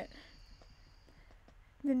risking it.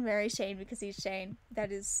 Then marry Shane because he's Shane.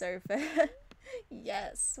 That is so fair.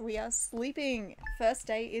 Yes, we are sleeping. First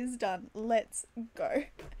day is done. Let's go.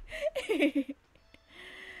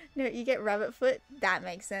 No, you get rabbit foot. That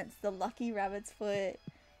makes sense. The lucky rabbit's foot.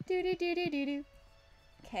 Do do do do do do.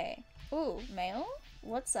 Okay. Ooh, mail?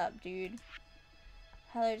 What's up, dude?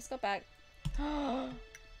 Hello, just got back. Oh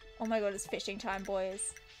my god, it's fishing time,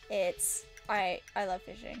 boys. I love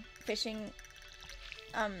fishing. Fishing,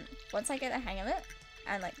 once I get the hang of it,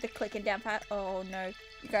 and like the clicking down part, oh no.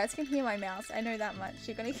 You guys can hear my mouse, I know that much.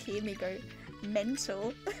 You're gonna hear me go,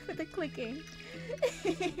 mental with the clicking.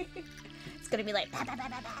 It's gonna be like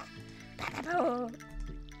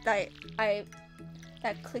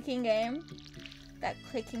that clicking game, that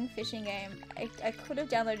clicking fishing game. I could have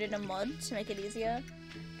downloaded a mod to make it easier.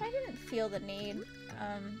 I didn't feel the need.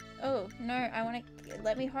 Oh no, I want to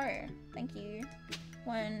let me hoe. Thank you.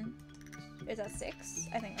 Is that 6?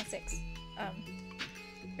 I think that's 6.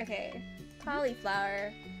 Okay.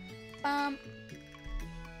 Cauliflower. Bum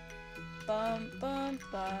bum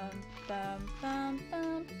bum bum bum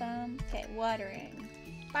bum. Okay, watering.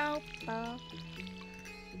 Bow bow.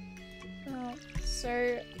 Oh,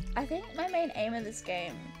 so I think my main aim of this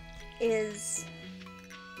game is,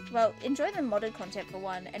 well, enjoy the modded content for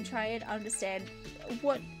one, and try and understand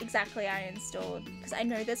what exactly I installed, because I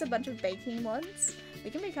know there's a bunch of baking mods. We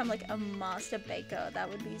can become like a master baker. That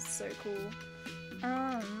would be so cool.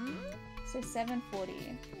 So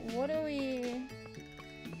 7:40. What are we?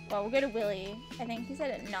 Well, we'll go to Willy. I think he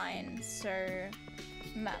said at 9. So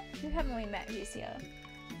Matt, who haven't we met who's here?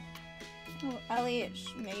 Oh,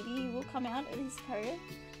 Alish, maybe will come out of his code.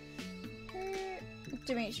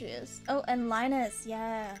 Demetrius. Oh, and Linus,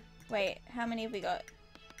 yeah. Wait, how many have we got?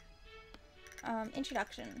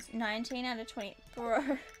 Introductions. 19 out of 20.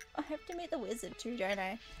 Bro, I have to meet the wizard too, don't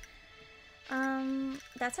I?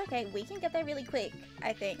 That's okay. We can get there really quick,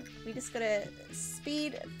 I think. We just gotta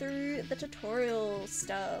speed through the tutorial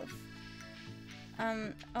stuff.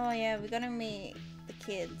 Oh yeah, we gotta meet the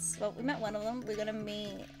kids. Well, we met one of them. We're gonna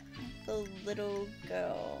meet the little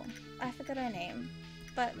girl. I forgot her name.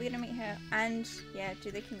 But we're gonna meet her. And, yeah,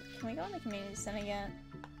 can we go on the community center yet?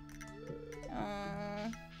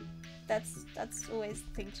 That's always the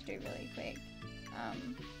thing to do really quick.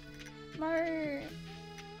 Mo!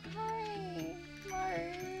 Hi! Mo!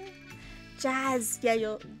 Jazz!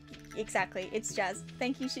 Yeah, exactly, it's Jazz.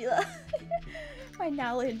 Thank you, Sheila. My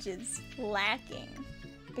knowledge is lacking.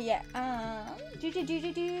 But yeah,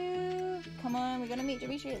 come on, we're gonna meet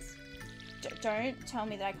Demetrius. Don't tell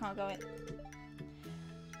me that I can't go in.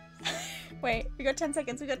 Wait, we got 10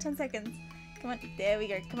 seconds, Come on, there we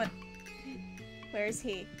go, come on. Where is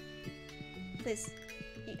he? Please.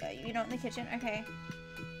 You're not in the kitchen? Okay.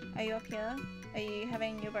 Are you up here? Are you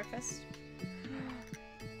having your breakfast?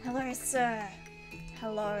 Hello, sir.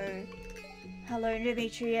 Hello. Hello,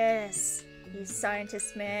 Demetrius. You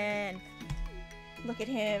scientist man. Look at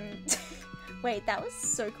him. Wait, that was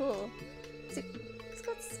so cool. He's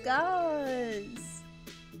got scars.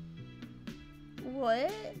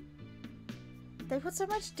 What? They put so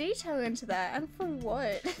much detail into that, and for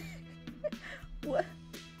what? What?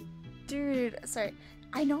 Dude, sorry.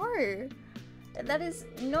 I know! That is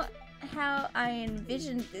not how I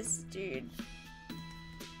envisioned this dude.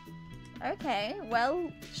 Okay,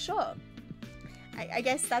 well, sure. I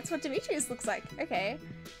guess that's what Demetrius looks like. Okay.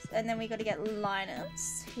 And then we gotta get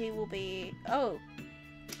Linus, who will be... Oh.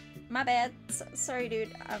 My bad. Sorry,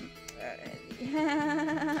 dude.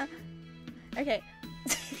 Okay.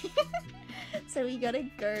 So we gotta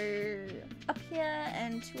go up here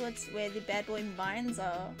and towards where the bad boy mines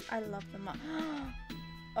are. I love them.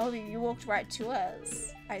 Oh, you walked right to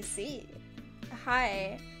us. I see.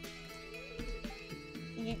 Hi.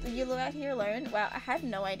 You live out here alone? Wow, I had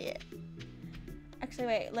no idea. Actually,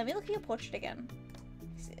 wait. Let me look at your portrait again.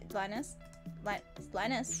 Linus?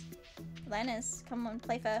 Linus, come on,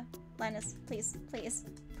 play fair. Linus, please, please,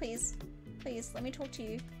 please, please, let me talk to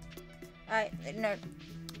you. No.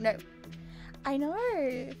 I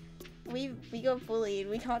know. We got bullied.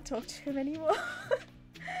 We can't talk to him anymore.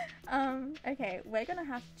 Okay, we're gonna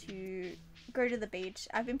have to go to the beach.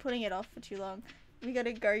 I've been putting it off for too long. We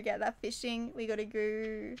gotta go get that fishing. We gotta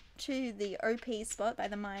go to the OP spot by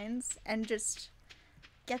the mines and just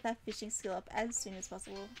get that fishing skill up as soon as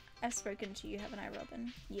possible. I've spoken to you, haven't I,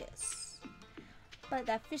 Robin? Yes. But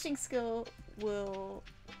that fishing skill will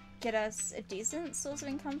get us a decent source of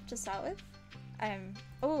income to start with.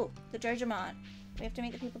 Oh, the Joja Mart. We have to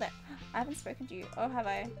meet the people there. I haven't spoken to you. Oh, have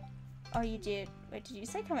I? Oh, you did. Wait, did you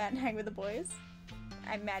say come out and hang with the boys?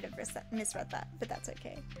 I might have misread that, but that's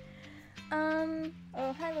okay.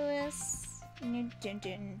 Oh, hi, Lewis. Dun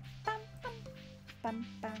dun. Bum, bum, bum,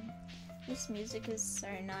 bum. This music is so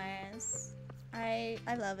nice. I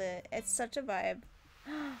love it. It's such a vibe.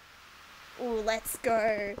 Oh, let's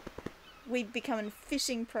go. We're becoming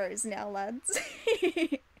fishing pros now, lads.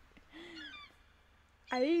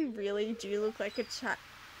 I really do look like a chat.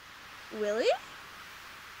 Willy?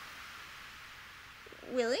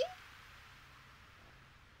 Willy?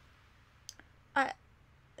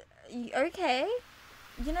 Okay.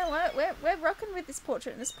 You know what? We're rocking with this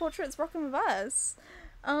portrait, and this portrait's rocking with us.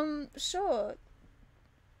 Sure.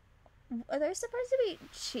 Are those supposed to be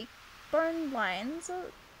bone lines.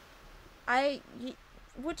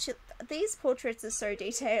 These portraits are so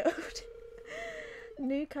detailed.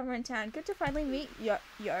 Newcomer in town. Good to finally meet Yo?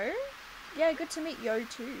 Yeah, good to meet Yo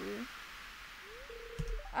too.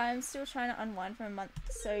 I'm still trying to unwind for a month,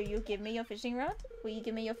 so you'll give me your fishing rod? Will you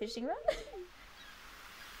give me your fishing rod?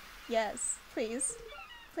 Yes, please.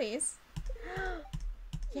 Please.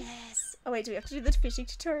 Yes! Oh wait, do we have to do the fishing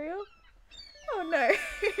tutorial? Oh no!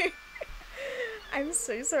 I'm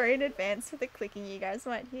so sorry in advance for the clicking you guys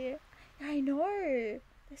might hear. I know!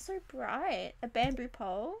 They're so bright. A bamboo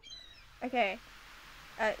pole. Okay.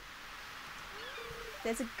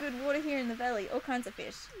 There's a good water here in the valley. All kinds of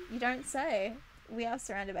fish. You don't say. We are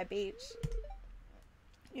surrounded by beach.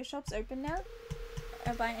 Your shop's open now?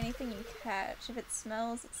 I'll buy anything you catch. If it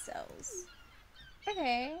smells, it sells.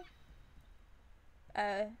 Okay.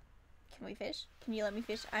 Can we fish? Can you let me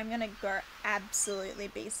fish? I'm gonna go absolutely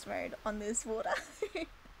beast mode on this water.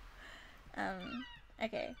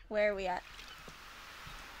 Okay. Where are we at?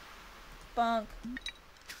 Bonk.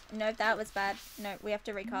 No, that was bad. No, we have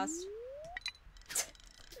to recast.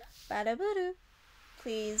 Bada-boo-doo.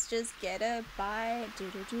 Please just get a bite.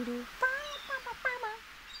 Do-do-do-do.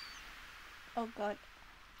 Oh god.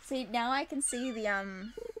 See, now I can see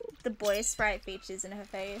the boy sprite features in her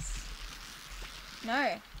face.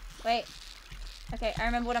 No. Wait. Okay, I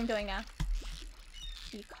remember what I'm doing now.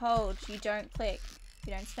 You hold. You don't click.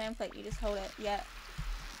 You don't spam click. You just hold it. Yeah.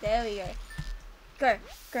 There we go. Go.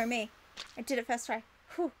 Go me. I did it first try.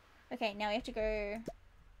 Whew. Okay, now we have to go...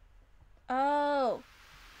 Oh.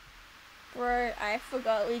 Bro, I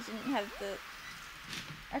forgot we didn't have the...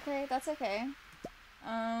 Okay, that's okay.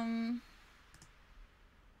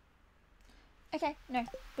 Okay, no.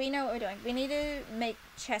 We know what we're doing. We need to make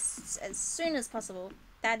chests as soon as possible.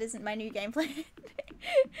 That isn't my new game plan.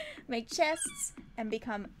 Make chests and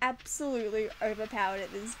become absolutely overpowered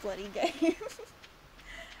at this bloody game.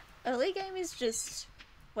 Early game is just...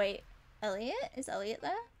 Wait, Elliot? Is Elliot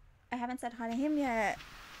there? I haven't said hi to him yet.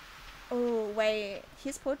 Oh, wait.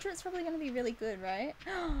 His portrait's probably going to be really good, right?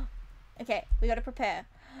 Okay, we gotta prepare.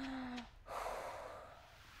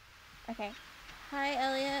 Okay. Hi,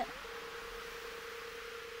 Elliot.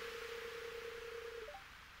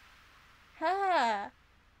 Ha!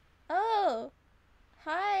 Oh!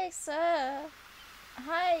 Hi, sir.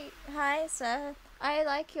 Hi, sir. I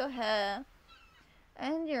like your hair.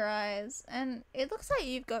 And your eyes. And it looks like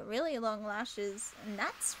you've got really long lashes. And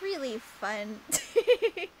that's really fun.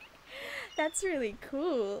 That's really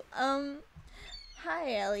cool.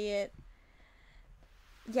 Hi, Elliot.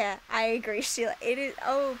 Yeah, I agree, Sheila. It is.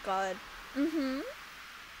 Oh, God.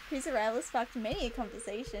 Whose arrival sparked many a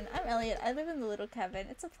conversation. I'm Elliot. I live in the little cabin.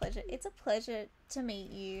 It's a pleasure. It's a pleasure to meet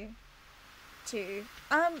you, too.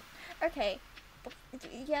 Okay.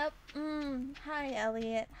 Yep. Hi,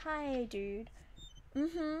 Elliot. Hi, dude.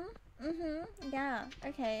 Yeah.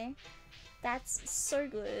 Okay. That's so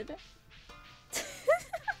good.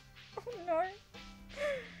 Oh no.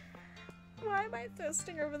 Why am I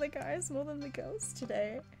thirsting over the guys more than the girls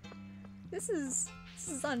today? This is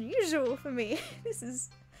unusual for me. This is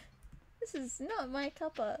not my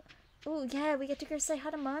cuppa. Oh yeah, we get to go say hi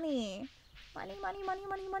to Money. Money.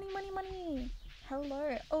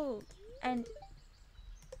 Hello. Oh, and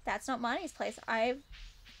that's not Money's place.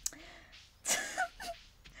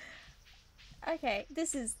 Okay,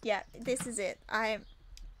 this is it. I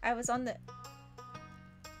was on the...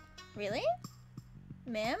 Really?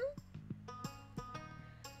 Ma'am?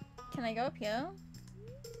 Can I go up here?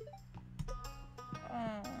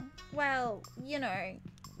 Oh, well, you know,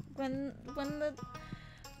 when the...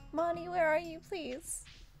 Money, where are you, please?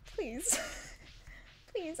 Please.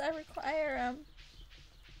 Please, I require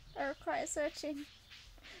searching.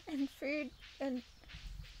 And food, and...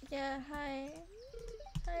 Yeah, hi.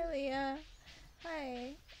 Hi, Leah.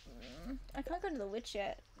 Hi. I can't go to the witch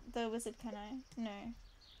yet. The wizard, can I? No.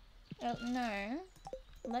 No.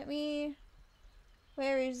 Let me...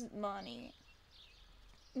 Where is Marnie?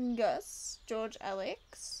 Gus? George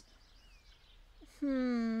Alex?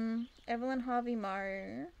 Evelyn Harvey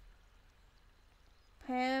Maru?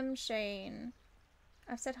 Pam Shane?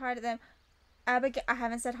 I've said hi to them. Abigail. I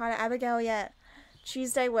haven't said hi to Abigail yet.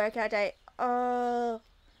 Tuesday workout day. Oh...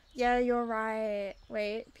 Yeah, you're right.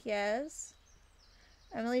 Wait, Pierre's?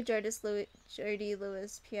 Emily, Jodie,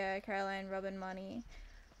 Lewis, Pierre, Caroline, Robin, Money.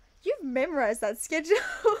 You've memorized that schedule.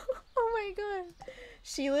 Oh my god.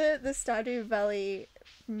 Sheila, the Stardew Valley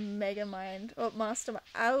Megamind. Or Mastermind.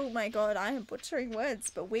 Oh my god, I am butchering words,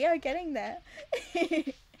 but we are getting there.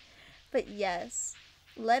 But yes,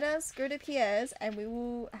 let us go to Pierre's and we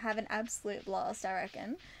will have an absolute blast, I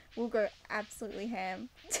reckon. We'll go absolutely ham.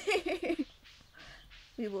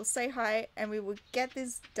 We will say hi and we will get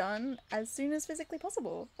this done as soon as physically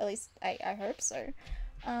possible. At least I hope so.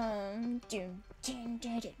 Dun, dun, dun,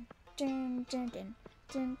 dun, dun, dun, dun,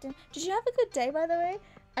 dun, dun. Did you have a good day, by the way?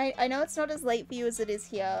 I know it's not as late for you as it is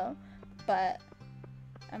here, but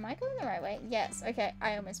am I going the right way? Yes. Okay,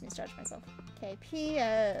 I almost misjudged myself. Okay,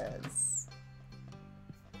 Piers.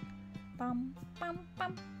 Bum, bum,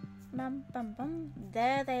 bum, bum, bum, bum.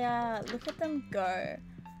 There they are. Look at them go.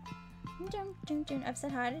 Dun, dun, dun. I've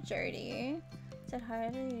said hi to Jody. Said hi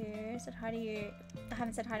to you. Said hi to you. I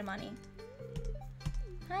haven't said hi to Money.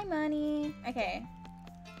 Hi, Money. Okay.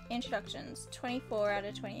 Introductions. 24 out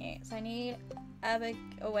of 28. So I need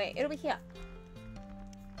oh wait, it'll be here.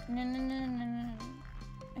 No.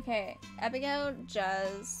 Okay, Abigail,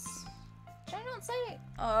 Jazz. Should I not say?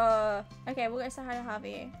 Okay, we'll go say hi to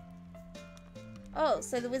Harvey. Oh,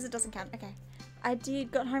 so the wizard doesn't count. Okay. I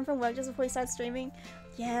got home from work just before we started streaming.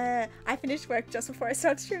 Yeah, I finished work just before I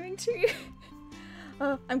started streaming too.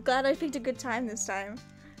 Oh, I'm glad I picked a good time this time.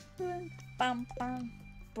 Bum bum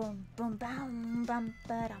boom boom bum bum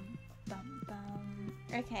ba-dum bum bum.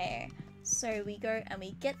 Okay, so we go and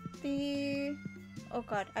we get the. Oh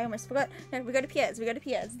god, I almost forgot. No, we go to Pierre's. We go to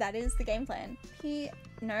Pierre's. That is the game plan.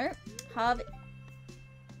 No, Harvey.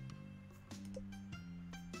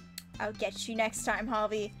 I'll get you next time,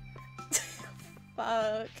 Harvey.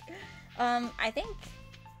 Fuck. I think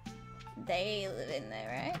they live in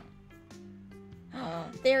there,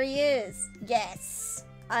 right? There he is. Yes.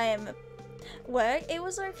 Work. It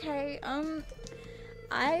was okay.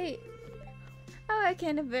 I work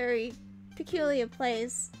in a very peculiar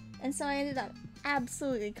place, and so I ended up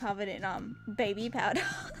absolutely covered in baby powder.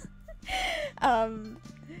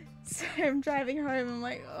 So I'm driving home. I'm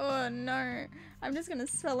like, oh no, I'm just gonna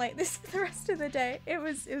smell like this for the rest of the day. It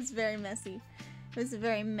was very messy. It was a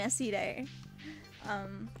very messy day.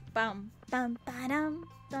 Bum bum ba-dum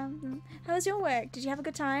bum. How was your work? Did you have a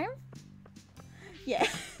good time? Yeah.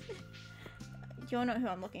 You're not who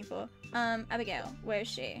I'm looking for. Abigail, where is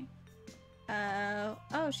she?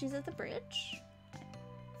 Oh, she's at the bridge.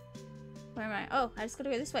 Where am I? Oh, I just gotta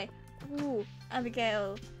go this way. Ooh,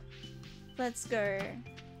 Abigail. Let's go.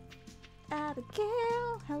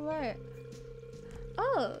 Abigail, hello.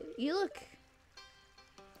 Oh, you look...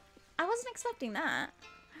 I wasn't expecting that.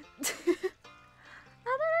 I don't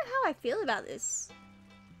know how I feel about this.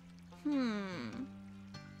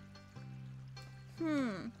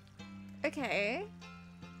 Okay.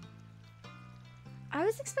 I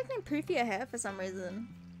was expecting poofier hair for some reason.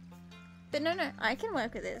 But no, I can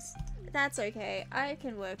work with this. That's okay. I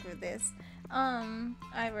can work with this.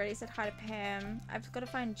 I've already said hi to Pam. I've got to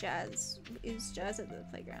find Jazz. Is Jazz at the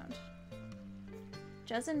playground?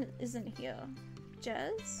 Jazz isn't here.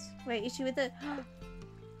 Jazz? Wait, is she with the...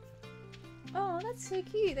 Oh, that's so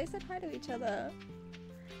cute. They said hi to each other.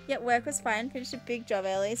 Yeah, work was fine. Finished a big job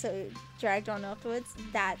early, so it dragged on afterwards.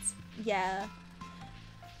 Yeah.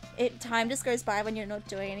 Time just goes by when you're not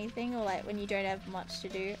doing anything, or like when you don't have much to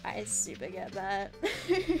do. I super get that.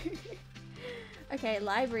 Okay,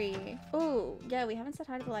 library. Oh, yeah, we haven't said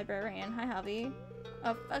hi to the librarian. Hi, Harvey.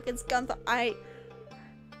 Oh, fuck, it's Gunther.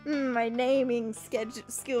 My naming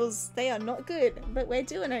skills, they are not good, but we're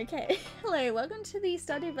doing okay. Hello, welcome to the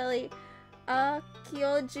Stardew Valley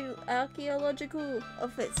Archaeological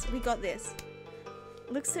Office. We got this.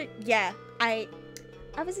 Looks so... Yeah, I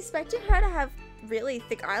was expecting her to have really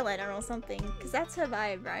thick eyeliner or something, because that's her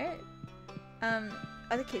vibe, right?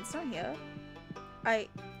 Are the kids not here?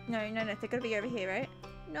 No, they're gonna be over here, right?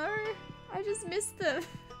 No, I just missed them.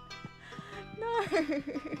 No.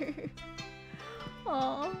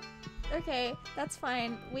 Aw. Okay, that's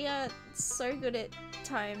fine. We are so good at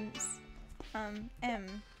times.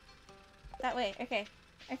 That way. Okay,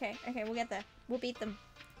 we'll get there. We'll beat them.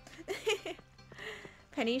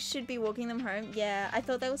 Penny should be walking them home. Yeah, I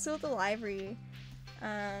thought they were still at the library.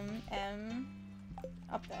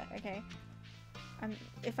 Up there, okay.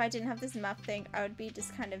 If I didn't have this map thing, I would be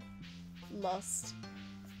just kind of lost.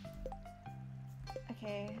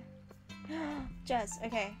 Okay. Jazz,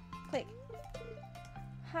 okay. Click.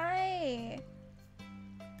 Hi!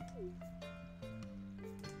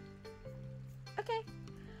 Okay.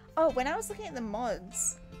 Oh, when I was looking at the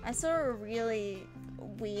mods, I saw a really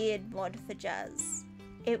weird mod for Jazz.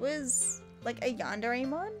 It was like a yandere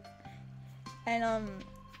mod. And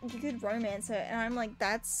you could romance her, and I'm like,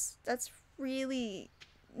 that's really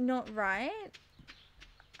not right.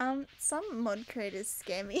 Some mod creators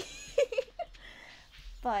scare me.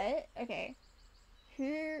 But okay,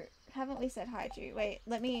 who haven't we said hi to? Wait,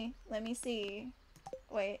 let me see.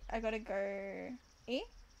 Wait, I gotta go. E?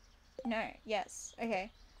 No. Yes.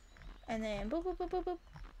 Okay. And then boop boop boop boop boop.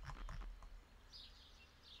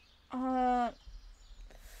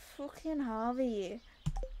 Fucking Harvey.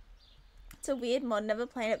 It's a weird mod, never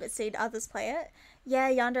played it but seen others play it. Yeah,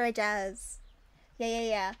 Yandere Jazz.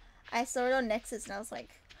 Yeah. I saw it on Nexus and I was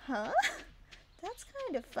like, huh? That's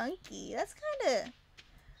kind of funky. That's kind of...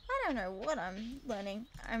 I don't know what I'm learning.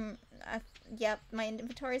 Yep, my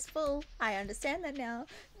inventory is full. I understand that now.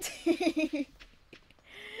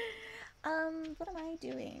 What am I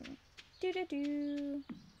doing?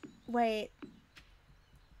 Wait.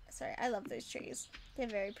 Sorry, I love those trees. They're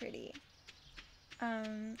very pretty.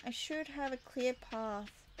 I should have a clear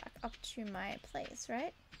path back up to my place,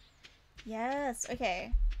 right? Yes,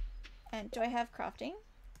 okay. And do I have crafting?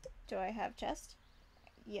 Do I have chest?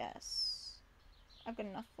 Yes. I've got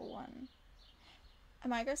enough for one.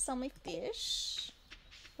 Am I gonna sell me fish?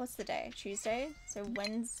 What's the day? Tuesday? So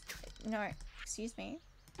no, excuse me.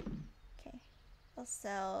 Okay. I'll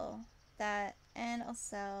sell that and I'll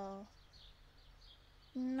sell...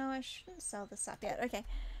 No, I shouldn't sell the sap yet. Okay.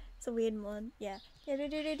 It's a weird mod. Yeah. Okay.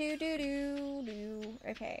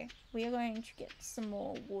 We are going to get some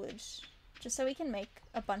more wood. Just so we can make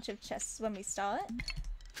a bunch of chests when we start.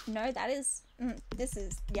 No, that is... this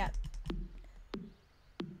is... Yeah.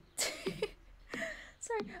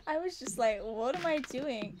 Sorry, I was just like, what am I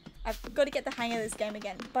doing? I've got to get the hang of this game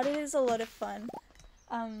again. But it is a lot of fun.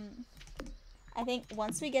 I think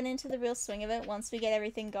once we get into the real swing of it, once we get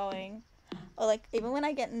everything going, or like even when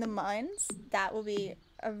I get in the mines, that will be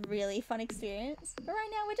a really fun experience. But right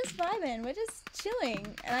now we're just vibing, we're just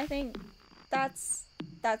chilling, and I think that's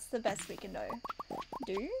the best we can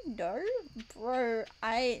do. No, bro,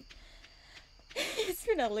 it's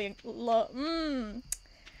been a lot.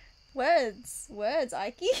 Words,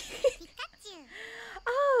 Ike.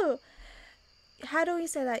 Oh, how do we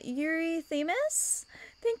say that? Yuri Themis?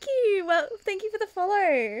 Thank you. Well, thank you for the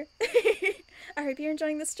follow. I hope you're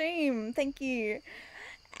enjoying the stream. Thank you.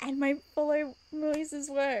 And my follow noises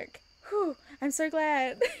work. Whew, I'm so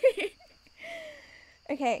glad.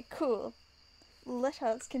 Okay, cool. Let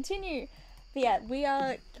us continue. But yeah, we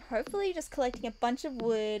are hopefully just collecting a bunch of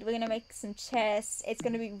wood. We're gonna make some chests. It's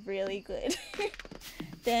gonna be really good.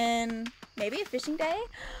 Then maybe a fishing day.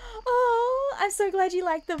 Oh, I'm so glad you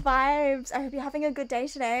like the vibes. I hope you're having a good day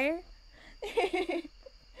today.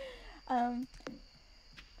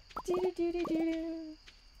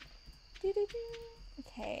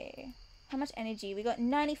 Okay, how much energy? We got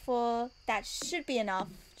 94. That should be enough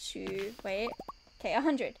to wait. Okay,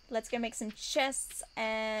 100. Let's go make some chests,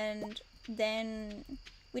 and then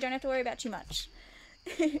we don't have to worry about too much.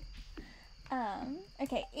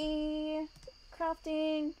 Okay, E,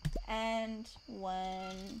 crafting, and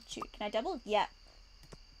 1, 2. Can I double? Yeah.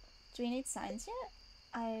 Do we need signs yet?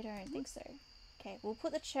 I don't think so. Okay, we'll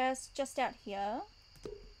put the chest just out here.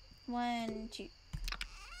 1, 2.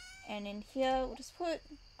 And in here, we'll just put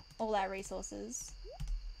all our resources.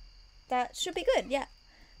 That should be good, yeah.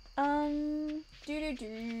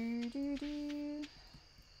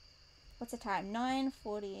 What's the time?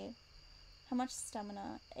 9:40. How much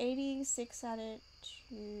stamina? 86 added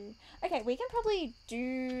to... Okay, we can probably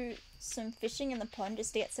do some fishing in the pond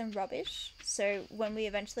just to get some rubbish. So when we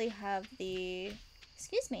eventually have the...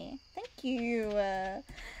 Excuse me. Thank you.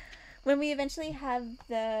 When we eventually have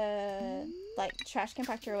the, like, trash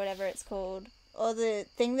compactor or whatever it's called, or the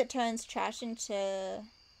thing that turns trash into...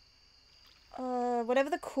 whatever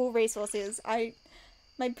the cool resource is.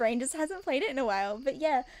 My brain just hasn't played it in a while. But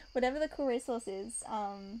yeah, whatever the cool resource is,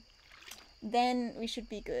 then we should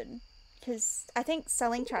be good. Because I think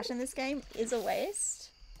selling trash in this game is a waste.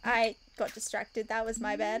 I got distracted. That was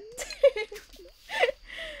my bad.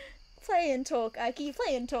 Play and talk, Ike.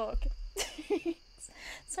 Play and talk.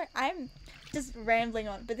 Sorry, I'm just rambling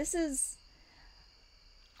on. But this is...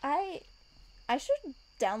 I should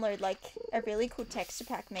download, like, a really cool texture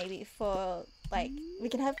pack maybe for, like, we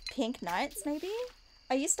can have pink nights maybe?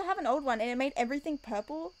 I used to have an old one and it made everything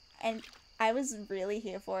purple and I was really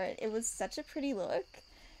here for it. It was such a pretty look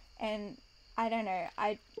and I don't know,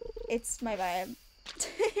 it's my vibe.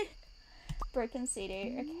 Broken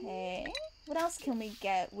CD, okay. What else can we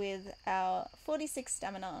get with our 46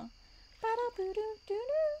 stamina?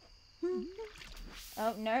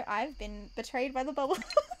 Oh no, I've been betrayed by the bubble.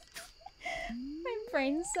 My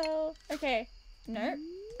brain cell. Okay. No.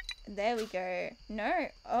 There we go. No.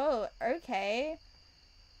 Oh, okay.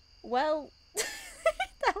 Well,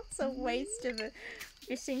 that was a waste of a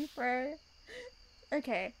fishing throw.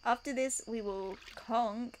 Okay, after this we will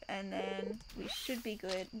conk and then we should be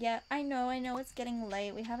good. Yeah, I know it's getting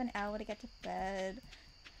late. We have an hour to get to bed.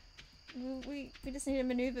 We just need to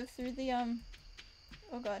maneuver through the,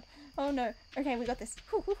 oh god. Oh no. Okay, we got this.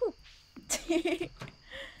 Whew, whew, whew.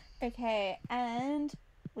 Okay, and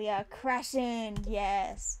We are crashing.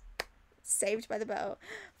 Yes. Saved by the bell.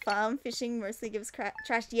 Farm fishing mostly gives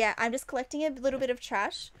trash. Yeah, I'm just collecting a little bit of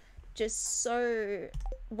trash. Just so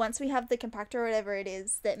once we have the compactor or whatever it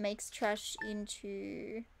is that makes trash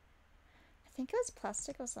into... I think it was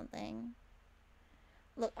plastic or something.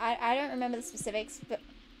 Look, I don't remember the specifics, but...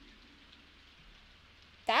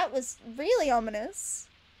 That was really ominous.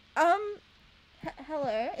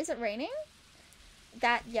 Hello? Is it raining?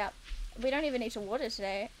 Yep. We don't even need to water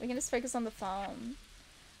today. We can just focus on the farm.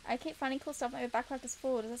 I keep finding cool stuff. My backpack is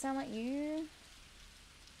full. Does that sound like you?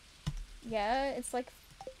 Yeah, it's like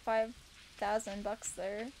 5,000 bucks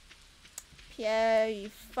though. Pierre, you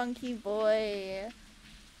funky boy.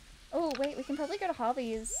 Oh, wait, we can probably go to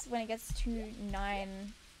Harvey's when it gets to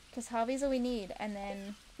 9. Because Harvey's all we need. And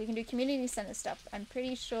then we can do community center stuff. I'm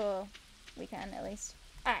pretty sure we can, at least.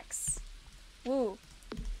 Axe. Woo.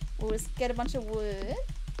 We'll just get a bunch of wood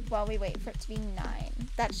while we wait for it to be 9.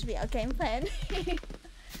 That should be our game plan.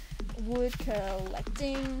 Wood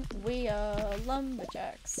collecting. We are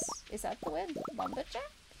lumberjacks. Is that the word?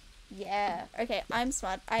 Lumberjack? Yeah. Okay, I'm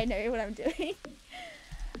smart. I know what I'm doing.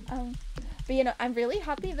 But you know, I'm really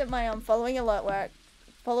happy that my following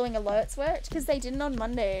alerts worked, because they didn't on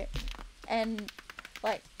Monday. And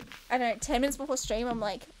like, I don't know, 10 minutes before stream, I'm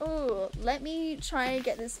like, oh, let me try and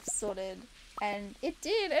get this sorted. And it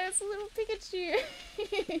did, and it's a little Pikachu.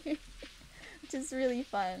 Which is really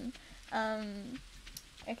fun.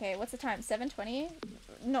 Okay, what's the time? 7:20?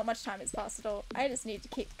 Not much time has passed at all. I just need to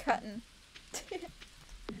keep cutting.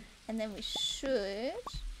 And then we should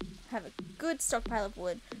have a good stockpile of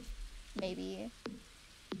wood. Maybe.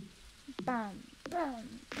 Bam,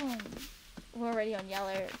 bam, boom. We're already on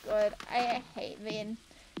yellow. Good. I hate being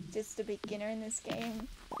just a beginner in this game.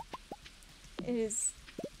 It is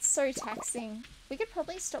so taxing. We could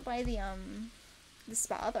probably stop by the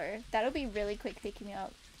spa though. That'll be really quick picking me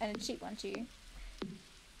up. And a cheap one too.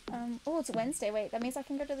 Oh, it's Wednesday. Wait, that means I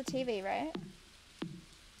can go to the TV, right?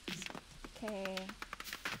 Okay.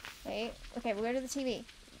 Wait. Okay, we'll go to the TV.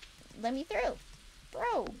 Let me through.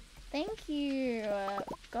 Bro. Thank you.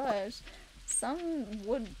 Gosh. Some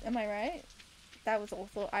wood. Am I right? That was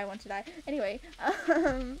awful. I want to die. Anyway.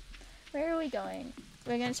 Where are we going?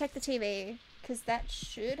 We're going to check the TV. Because that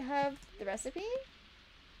should have the recipe?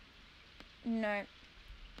 No.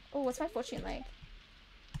 Oh, what's my fortune like?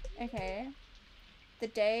 Okay. The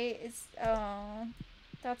day is... Oh,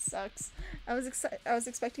 that sucks. I was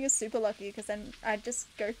expecting a super lucky because then I'd just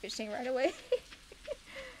go fishing right away.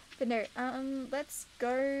 But no, let's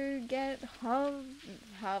go get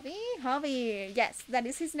Harvey? Harvey! Yes, that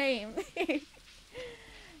is his name.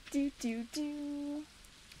 Do.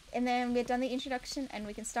 And then we're done the introduction and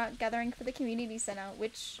we can start gathering for the community center,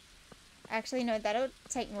 which... Actually, no, that'll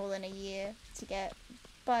take more than a year to get.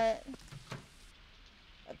 But...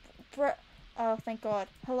 Bro... Oh, thank God.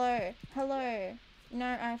 Hello. Hello. No,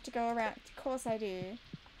 I have to go around. Of course I do.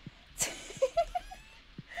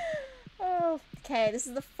 Oh, okay. This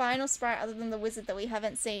is the final sprite other than the wizard that we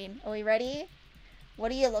haven't seen. Are we ready? What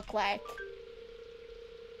do you look like?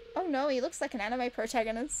 Oh no, he looks like an anime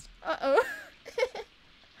protagonist. Uh-oh.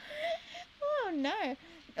 Oh no.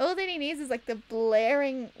 All that he needs is like the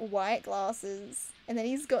blaring white glasses. And then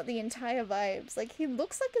he's got the entire vibes. Like, he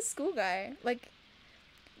looks like a school guy. Like...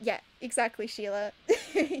 Yeah, exactly, Sheila.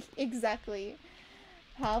 Exactly.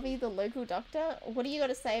 Harvey, the local doctor? What do you got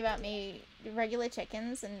to say about me? Regular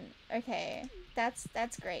check-ins and... Okay, that's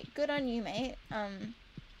great. Good on you, mate. Am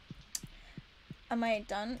I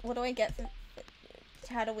done? What do I get for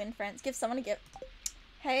how to win friends? Give someone a gift.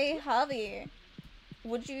 Hey, Harvey.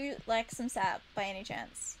 Would you like some sap, by any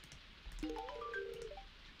chance?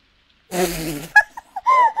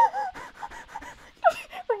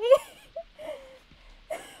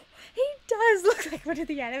 He does look like one of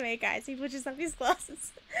the anime guys. He pushes up his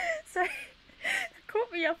glasses. Sorry. That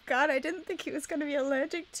caught me off guard. I didn't think he was going to be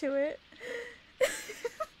allergic to it.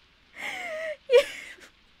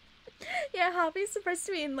 Yeah, Harvey's supposed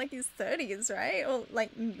to be in like his 30s, right? Or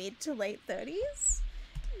like mid to late 30s?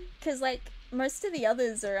 Because like most of the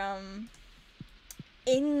others are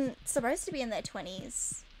supposed to be in their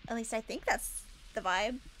 20s. At least I think that's the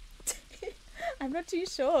vibe. I'm not too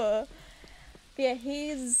sure. But yeah,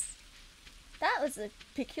 that was a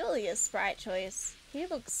peculiar sprite choice. He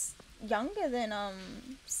looks younger than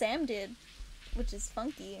Sam did, which is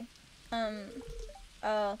funky.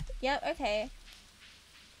 Yeah, okay.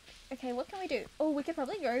 Okay, what can we do? Oh, we could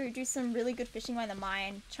probably go do some really good fishing by the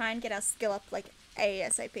mine. Try and get our skill up like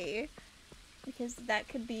ASAP. Because that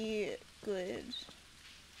could be good.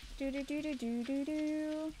 Do.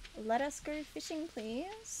 Let us go fishing,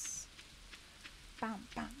 please. Bam,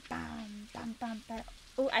 bam, bam, bam, bam, bam.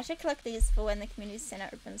 Oh, I should collect these for when the community center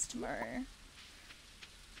opens tomorrow.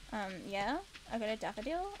 Yeah, I got a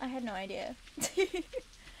daffodil. I had no idea.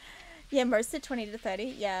 Yeah, most are 20 to 30.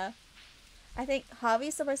 Yeah, I think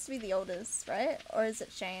Harvey's supposed to be the oldest, right? Or is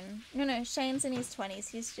it Shane? No, Shane's in his 20s.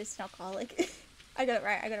 He's just an alcoholic. I got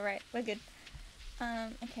it right. We're good.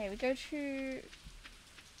 Okay, we go to...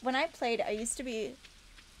 When I played, I used to be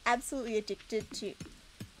absolutely addicted to...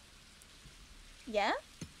 Yeah?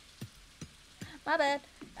 My bad.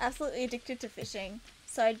 Absolutely addicted to fishing.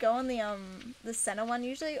 So I'd go on the center one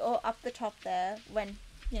usually, or up the top there when,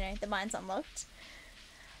 you know, the mine's unlocked.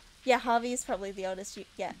 Yeah, Harvey is probably the oldest.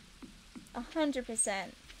 Yeah.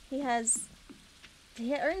 100%. He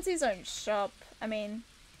owns his own shop. I mean,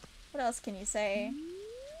 what else can you say?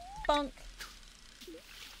 Bonk.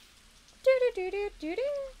 Do-do-do-do-do-do.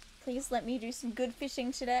 Please let me do some good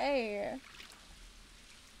fishing today.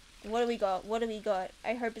 What do we got?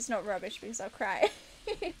 I hope it's not rubbish because I'll cry.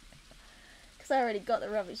 Because I already got the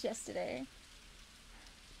rubbish yesterday.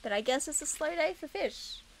 But I guess it's a slow day for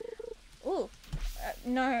fish. Ooh.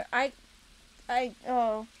 No,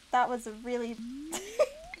 oh, that was a really...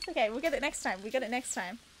 Okay, we'll get it next time.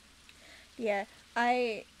 Yeah,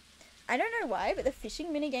 I don't know why, but the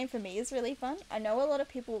fishing minigame for me is really fun. I know a lot of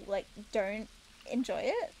people, like, don't enjoy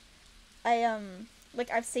it.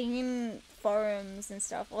 I've seen forums and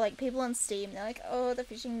stuff, or, like, people on Steam, they're like, oh, the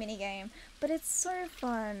fishing minigame. But it's so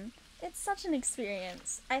fun. It's such an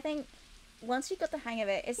experience. I think once you got the hang of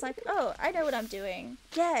it, it's like, oh, I know what I'm doing.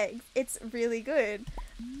 Yeah, it's really good.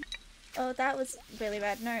 Oh, that was really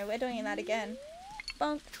bad. No, we're doing that again.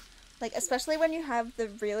 Bonk. Like, especially when you have the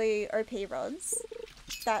really OP rods.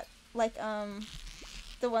 That, like,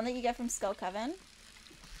 the one that you get from Skull Cavern.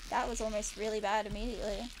 That was almost really bad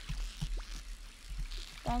immediately.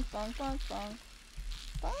 Bonk, bonk, bonk, bonk.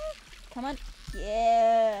 Bonk. Come on.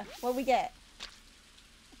 Yeah. What we get?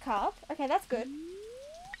 A carp? Okay, that's good.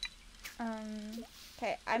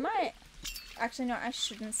 Okay, I might... Actually, no, I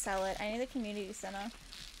shouldn't sell it. I need the community center.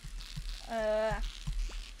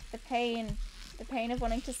 The pain of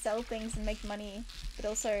wanting to sell things and make money, but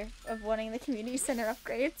also of wanting the community center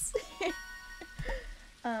upgrades.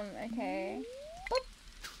 Okay. Boop.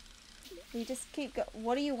 We just keep go-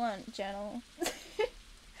 What do you want, journal?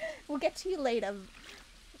 We'll get to you later.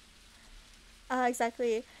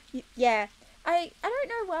 Exactly. Yeah. I don't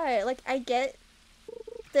know why. Like, I get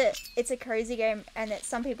that it's a cozy game and that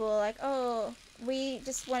some people are like, oh, we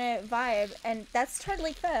just want to vibe, and that's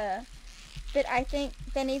totally fair. But I think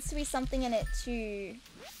there needs to be something in it to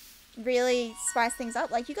really spice things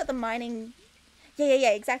up. Like, you got the mining...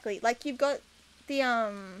 Yeah, exactly. Like, you've got the,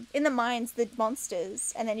 in the mines, the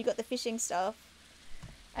monsters, and then you got the fishing stuff.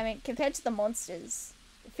 I mean, compared to the monsters,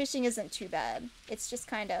 fishing isn't too bad. It's just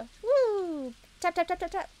kind of, woo! Tap, tap, tap,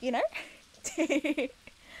 tap, tap, you know?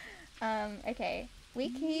 Okay. We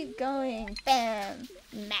keep going. Bam!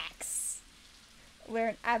 Max! We're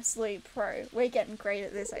an absolute pro. We're getting great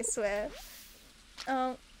at this, I swear.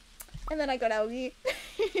 And then I got algae.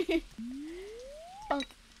 Bonk.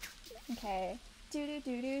 Okay.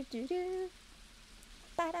 Do-do-do-do-do-do.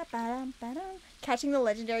 Ba-da-ba-dum-ba-dum. Catching the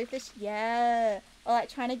legendary fish. Yeah. Or like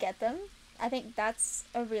trying to get them. I think that's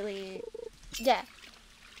a really... Yeah.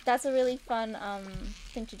 That's a really fun,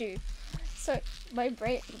 thing to do. So, my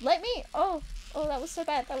brain... Let me... Oh, that was so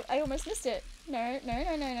bad. I almost missed it. No.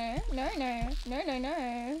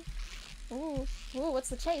 Ooh, what's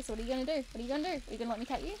the chase? What are you gonna do? Are you gonna let me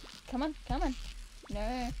cut you? Come on.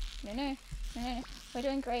 No. We're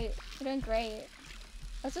doing great. I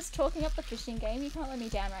was just talking up the fishing game. You can't let me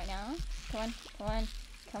down right now.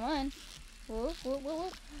 Come on. Woo.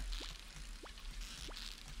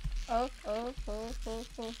 Oh.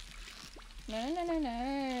 No.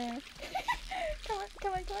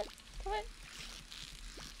 Come on.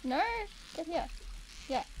 No, get here.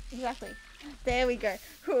 Yeah, exactly. There we go.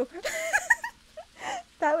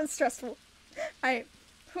 That was stressful. I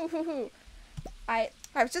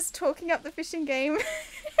was just talking up the fishing game,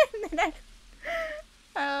 and then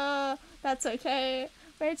that's okay.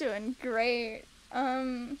 We're doing great.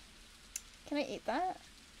 Can I eat that?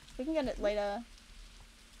 We can get it later.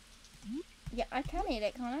 Yeah, I can eat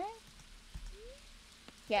it, can't I?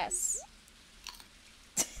 Yes.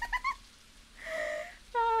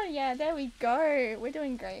 Oh yeah, there we go. We're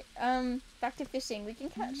doing great. Back to fishing. We can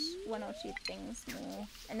catch one or two things more,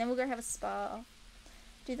 and then we'll go have a spa.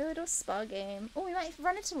 Do the little spa game. Oh, we might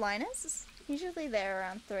run into Linus. Usually they're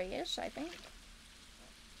around 3-ish, I think.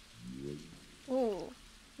 Ooh,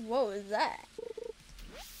 what was that?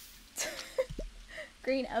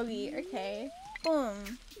 Green algae. Okay.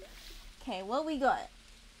 Boom. Okay, what we got?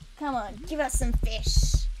 Come on, give us some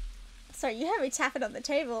fish. Sorry, you heard me tapping on the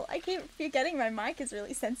table. I keep forgetting my mic is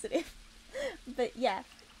really sensitive. But yeah,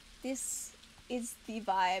 this is the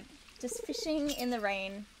vibe. Just fishing in the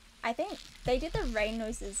rain. I think they did the rain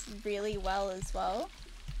noises really well as well.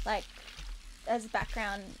 Like, as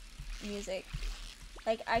background music.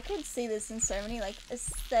 Like, I could see this in so many, like,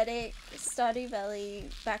 aesthetic Stardew Valley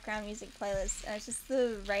background music playlists. And it's just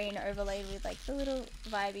the rain overlaid with, like, the little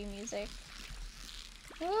vibey music.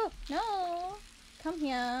 Oh, no. Come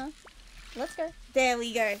here. Let's go. There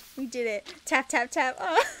we go. We did it. Tap, tap, tap.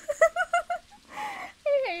 Oh.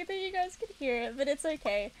 I hate that you guys could hear it, but it's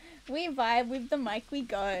okay. We vibe with the mic we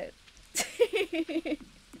got.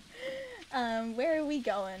 Where are we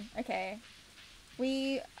going? Okay.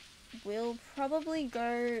 We will probably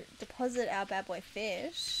go deposit our bad boy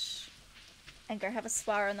fish and go have a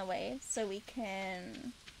spa on the way so we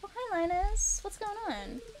can... Oh, hi Linus. What's going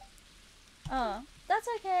on? Oh, that's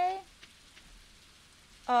okay.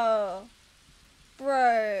 Oh.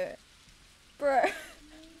 Bro. Bro.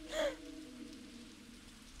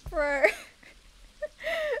 Bro.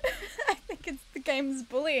 I think it's the game's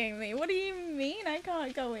bullying me. What do you mean I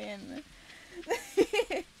can't go in?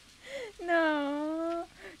 No.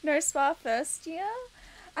 No spa first year?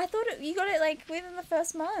 I thought you got it like within the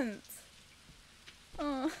first month.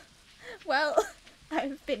 Oh. Well,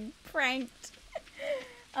 I've been pranked.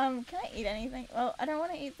 Can I eat anything? Well, I don't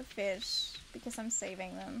want to eat the fish because I'm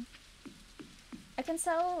saving them. I can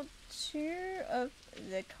sell 2 of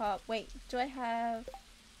the carp. Wait, do I have...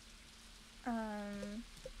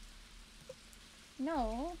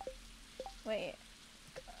 No. Wait.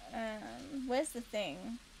 Where's the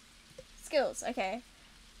thing? Skills, okay.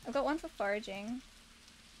 I've got 1 for foraging,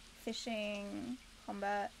 fishing,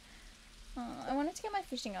 combat. Oh, I wanted to get my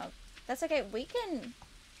fishing up. That's okay, we can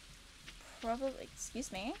probably...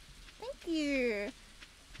 Excuse me. Thank you.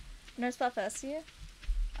 No spot first year.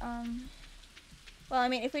 Well, I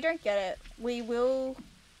mean, if we don't get it, we will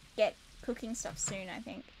get cooking stuff soon, I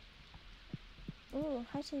think. Ooh,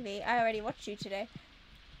 hi TV. I already watched you today.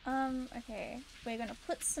 Okay. We're gonna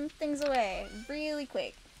put some things away really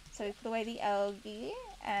quick. So we put away the algae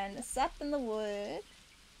and the sap and the wood.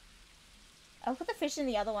 I'll put the fish in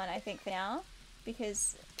the other one, I think, for now.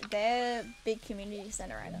 Because they're big community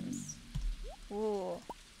center items. Ooh.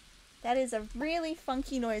 That is a really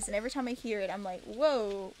funky noise, and every time I hear it, I'm like,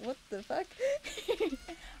 whoa, what the fuck?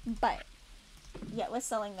 But, yeah, we're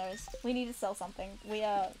selling those. We need to sell something. We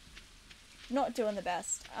are not doing the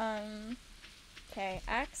best. Okay,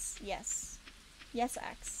 axe? Yes. Yes,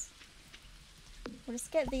 axe. We'll just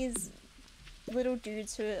get these little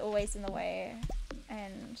dudes who are always in the way,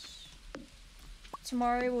 and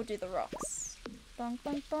tomorrow we'll do the rocks. Bonk,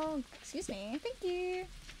 bonk, bonk. Excuse me. Thank you.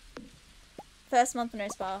 First month no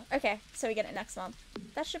spa. Okay, so we get it next month.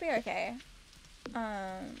 That should be okay.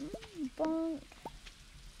 Bonk.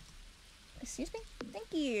 Excuse me?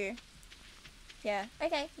 Thank you. Yeah,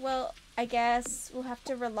 okay. Well, I guess we'll have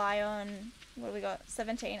to rely on... What do we got?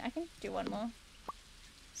 17. I can do 1 more.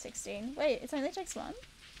 16. Wait, it only takes 1?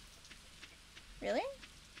 Really?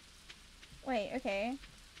 Wait, okay.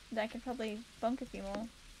 Then I could probably bonk a few more.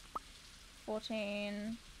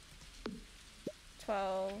 14.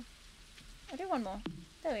 12. I'll do 1 more.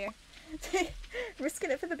 There we go.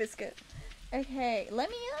 Risking it for the biscuit. Okay, let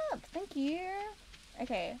me up. Thank you.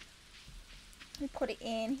 Okay. We put it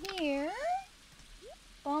in here.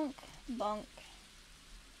 Bonk, bonk.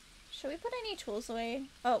 Should we put any tools away?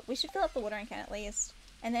 Oh, we should fill up the watering can at least.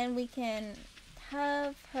 And then we can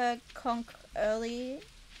have her conk early-ish.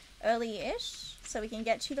 So we can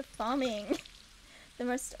get to the farming. The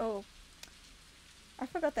most... Oh. I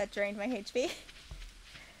forgot that drained my HP.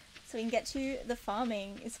 So we can get to the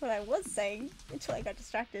farming is what I was saying until I got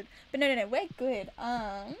distracted. But no, we're good.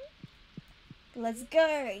 Let's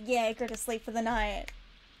go. Yeah, go to sleep for the night.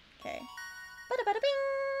 Okay. Bada bada bing.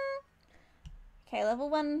 Okay, level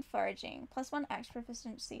 1 foraging. +1 axe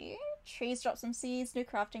proficiency. Trees drop some seeds. New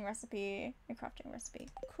crafting recipe. New crafting recipe.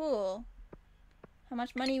 Cool. How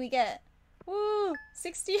much money we get? Woo!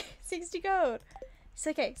 60 gold. It's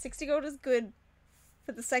okay. 60 gold is good.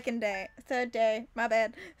 For the third day, my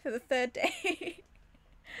bad, for the 3rd day.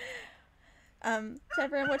 To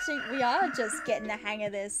everyone watching, we are just getting the hang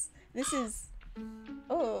of this. This is,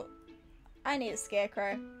 oh, I need a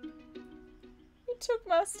scarecrow. You took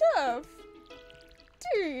my stuff.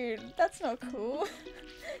 Dude, that's not cool.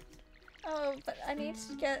 Oh, but I need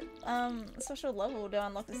to get, a special level to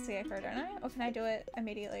unlock the scarecrow, don't I? Or can I do it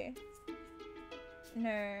immediately? No,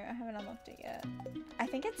 I haven't unlocked it yet. I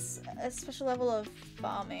think it's a special level of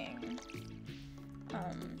farming.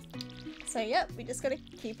 So yep, we just gotta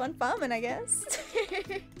keep on farming, I guess.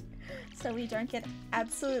 so we don't get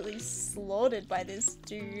absolutely slaughtered by this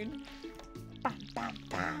dude. Bam, bam,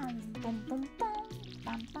 bam, boom, boom, boom,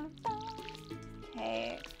 bam, bam, bam.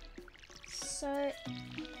 Okay. So,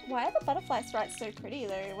 why are the butterfly sprites so pretty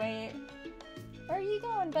though? Wait, where are you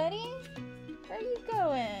going, buddy? Where are you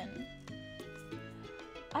going?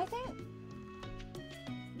 I think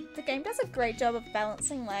the game does a great job of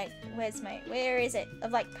balancing, like, where is it?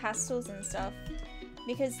 Of like pastels and stuff.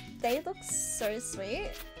 Because they look so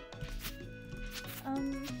sweet.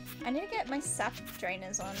 I need to get my sap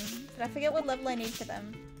drainers on, but I forget what level I need for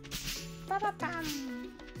them.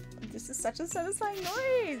 Ba-ba-bam! This is such a satisfying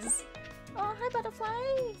noise! Oh, hi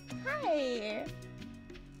butterfly! Hi!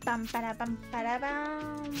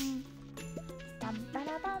 Bum-ba-da-bum-ba-da-bum!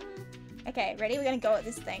 Bum-ba-da-bum! Okay, ready? We're gonna go at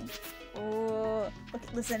this thing. Oh,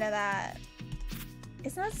 look, listen to that.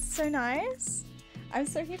 Isn't that so nice? I'm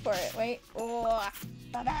so here for it. Wait. Oh,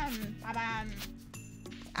 ba-bam, ba-bam.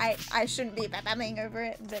 I shouldn't be ba-bamming over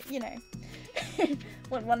it, but you know.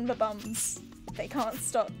 When one ba-bums, they can't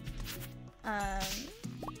stop.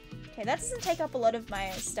 Okay, that doesn't take up a lot of my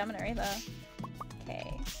stamina either.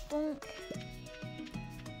 Okay, bonk.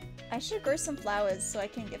 I should grow some flowers so I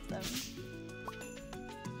can give them.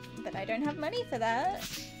 But I don't have money for that.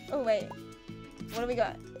 Oh wait, what do we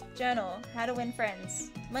got? Journal, how to win friends,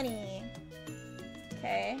 money.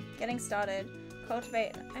 Okay, getting started.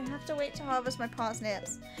 Cultivate. I have to wait to harvest my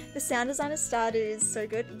parsnips. The sound design of Stardew is so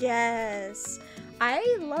good. Yes, I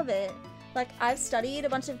love it. Like, I've studied a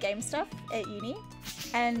bunch of game stuff at uni,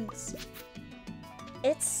 and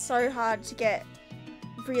it's so hard to get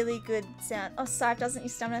really good sound. Oh, Scythe doesn't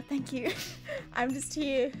use stamina, thank you. I'm just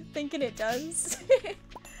here thinking it does.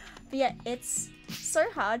 But yeah, it's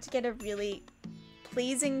so hard to get a really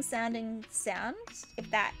pleasing sounding sound,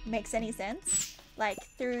 if that makes any sense, like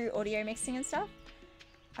through audio mixing and stuff.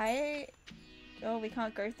 Oh, we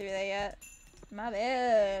can't go through there yet. My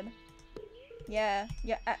bad. Yeah,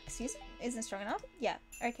 excuse me? Isn't strong enough? Yeah,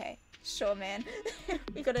 okay. Sure, man.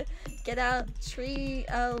 We gotta get our tree,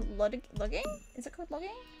 logging? Is it called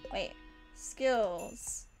logging? Wait.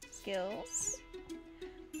 Skills.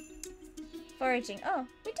 Foraging. Oh,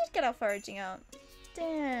 we did get our foraging out.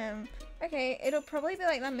 Damn. Okay, it'll probably be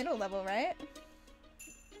like that middle level, right?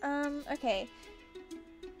 Okay.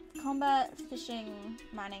 Combat, fishing,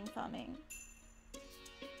 mining, farming.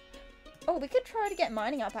 Oh, we could try to get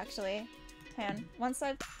mining up, actually. Hang on. Once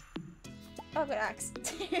I've... Oh, good axe.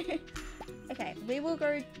 Okay, we will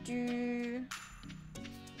go do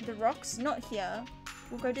the rocks, not here.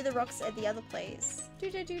 We'll go do the rocks at the other place.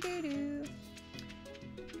 Do.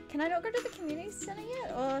 Can I not go to the community center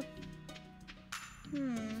yet, or...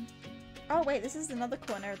 Oh wait, this is another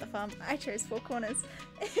corner of the farm. I chose 4 corners.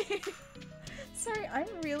 Sorry, I'm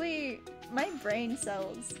really... My brain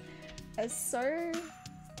cells are so...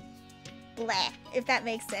 bleh, if that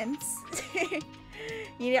makes sense.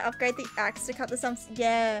 You need to upgrade the axe to cut the stumps.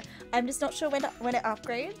 Yeah, I'm just not sure when it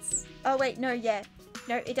upgrades. Oh wait, no, yeah.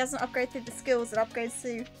 No, it doesn't upgrade through the skills, it upgrades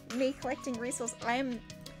through me collecting resources.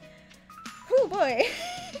 Oh boy.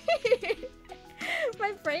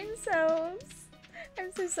 My brain cells.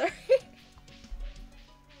 I'm so sorry.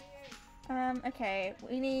 Okay,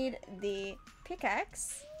 we need the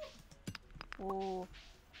pickaxe. Ooh,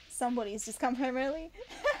 somebody's just come home early.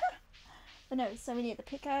 But no, so we need the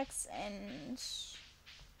pickaxe and...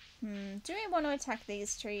 do we want to attack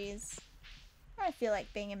these trees? I feel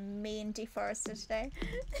like being a mean deforester today.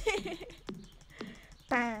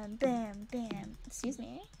 Bam, bam, bam. Excuse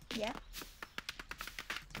me. Yeah.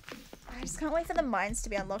 I just can't wait for the mines to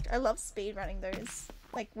be unlocked. I love speedrunning those.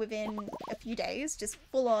 Like, within a few days, just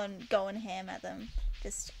full on going ham at them.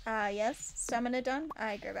 Just, yes, stamina done.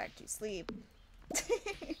 I go back to sleep.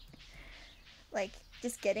 Like,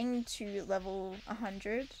 just getting to level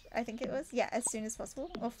 100, I think it was. Yeah, as soon as possible.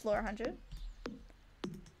 Or floor 100.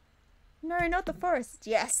 No, not the forest.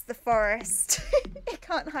 Yes, the forest. It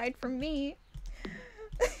can't hide from me.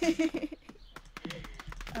 Look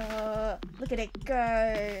at it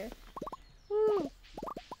go. Woo.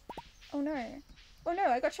 Oh no. Oh no,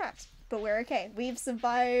 I got trapped. But we're okay. We've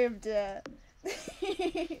survived.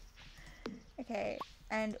 Okay,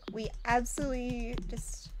 and we absolutely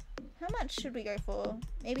just... How much should we go for?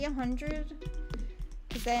 Maybe 100?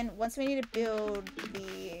 Because then once we need to build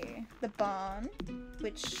the barn,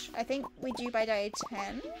 which I think we do by day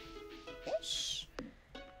 10-ish.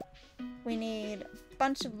 We need a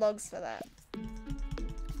bunch of logs for that.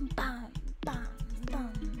 Bum, bum,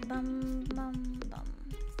 bum, bum, bum, bum.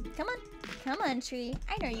 Come on, tree.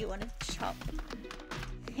 I know you want to chop.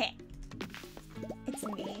 Heh. It's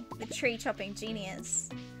me, the tree chopping genius.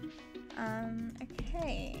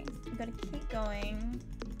 Okay, we gotta keep going.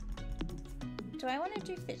 Do I want to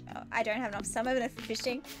do fish? Oh, I don't have enough stamina for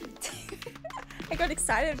fishing. I got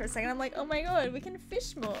excited for a second. I'm like, oh my god, we can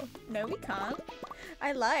fish more. No, we can't.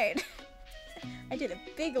 I lied. I did a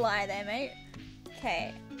big lie there, mate.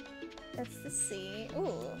 Okay. That's the sea.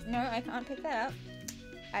 Ooh, no, I can't pick that up.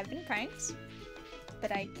 I've been pranked.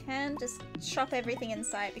 But I can just chop everything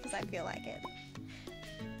inside because I feel like it.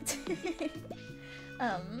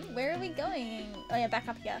 Where are we going? Oh yeah, back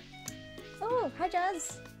up here. Oh, hi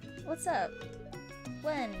Jazz. What's up?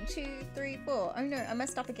 1, 2, 3, 4. Oh no, I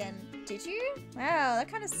messed up again. Did you? Wow, that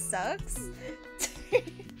kind of sucks.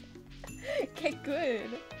 Okay, good.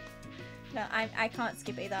 No, I can't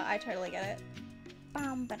skip either. I totally get it.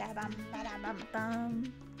 Bum ba da bum ba da bum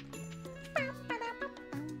bum.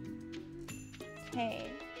 Okay,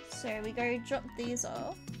 so we go drop these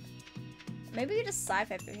off. Maybe we just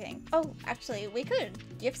scythe everything. Oh, actually, we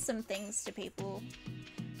could gift some things to people.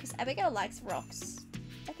 Because Abigail likes rocks.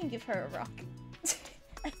 I can give her a rock.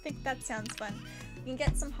 I think that sounds fun. We can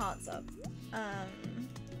get some hearts up.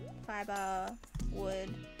 Fiber,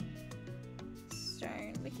 wood,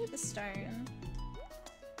 stone. We keep the stone.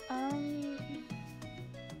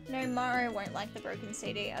 No, Maro won't like the broken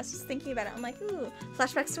CD. I was just thinking about it. I'm like, ooh,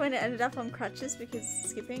 flashbacks to when it ended up on crutches because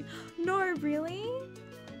skipping. No, really?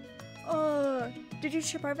 Oh, did you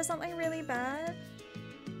trip over something really bad?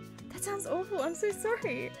 That sounds awful. I'm so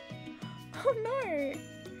sorry. Oh no.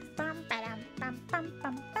 Bum, ba-dum, bum, bum,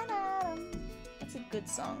 bum, ba-dum. That's a good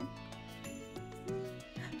song.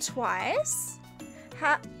 Twice?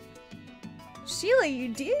 How? Sheila, you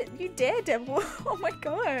daredevil. Oh my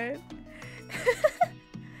god.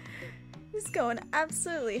 He's going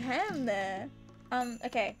absolutely ham there.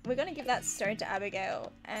 Okay, we're gonna give that stone to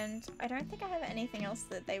Abigail, and I don't think I have anything else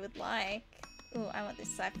that they would like. Ooh, I want this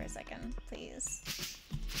side for a second, please.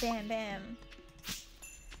 Bam, bam.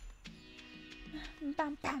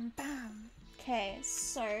 Bam, bam, bam. Okay,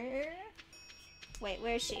 so... Wait,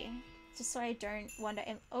 where is she? Just so I don't wander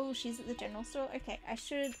in. Oh, she's at the general store? Okay, I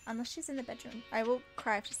should... Unless she's in the bedroom. I will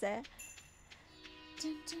cry if she's there.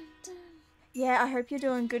 Dun, dun, dun. Yeah, I hope you're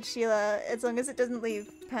doing good, Sheila, as long as it doesn't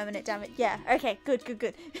leave permanent damage. Yeah, okay, good, good,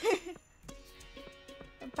 good.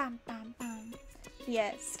 Bam, bam, bam.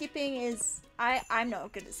 Yeah, skipping is... I'm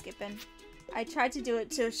not good at skipping. I tried to do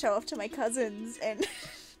it to show off to my cousins, and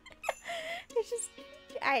it's just...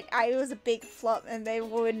 it was a big flop, and they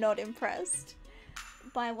were not impressed.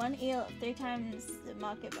 Buy 1 eel 3 times the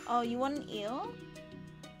market... Oh, you want an eel?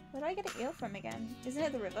 Where do I get an eel from again? Isn't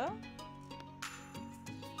it the river?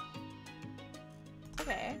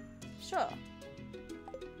 Okay, sure.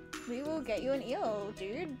 We will get you an eel,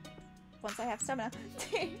 dude. Once I have stamina.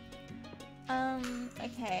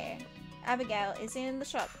 Okay. Abigail is in the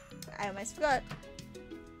shop. I almost forgot.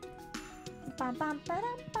 Bum, bum,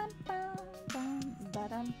 ba-dum, bum, bum, bum,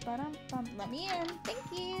 ba-dum, ba-dum, bum. Let me in. Thank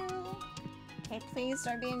you. Okay, please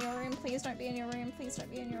don't be in your room. Please don't be in your room. Please don't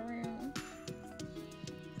be in your room.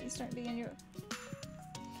 Please don't be in your...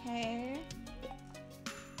 Okay.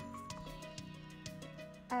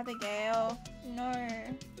 Abigail. No.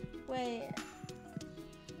 Wait.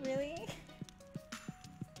 Really?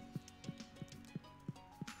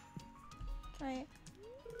 Wait.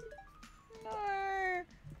 No.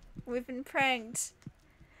 We've been pranked.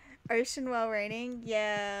 Ocean while raining?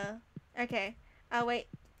 Yeah. Okay. Oh, wait.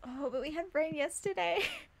 Oh, but we had rain yesterday.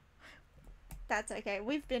 That's okay.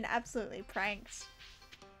 We've been absolutely pranked.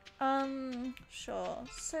 Sure.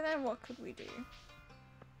 So then what could we do?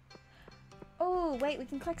 Oh, wait, we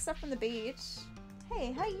can collect stuff from the beach.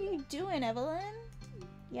 Hey, how you doing, Evelyn?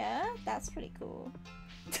 Yeah, that's pretty cool.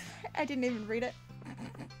 I didn't even read it.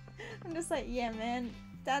 I'm just like, yeah, man,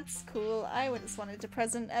 that's cool. I just wanted to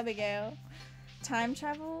present Abigail. Time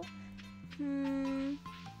travel? I mean,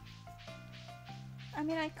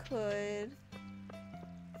 I could.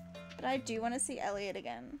 But I do want to see Elliot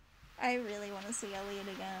again. I really want to see Elliot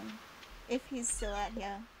again. If he's still out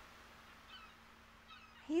here.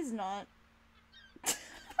 He's not.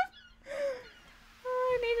 Oh,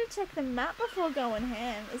 I need to check the map before going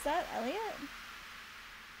ham. Is that Elliot?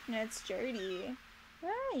 No, it's Jody.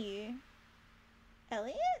 Where are you?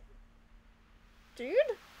 Elliot?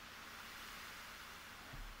 Dude?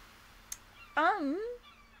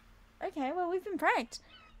 Okay, well, we've been pranked.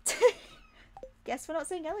 Guess we're not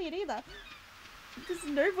seeing Elliot either. Does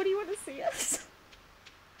nobody want to see us?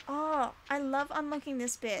 Oh, I love unlocking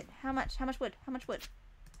this bit. How much? How much wood? How much wood?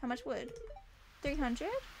 How much wood? 300?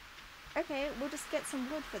 Okay, we'll just get some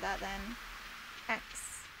wood for that then.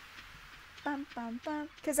 X. Bum bum bum.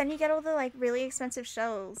 Because then you get all the like really expensive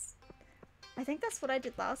shells. I think that's what I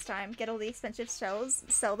did last time. Get all the expensive shells,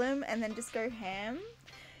 sell them, and then just go ham.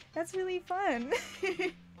 That's really fun.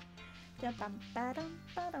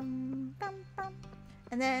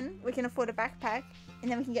 And then we can afford a backpack,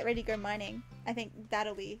 and then we can get ready to go mining. I think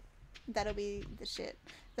that'll be the shit.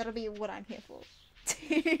 That'll be what I'm here for.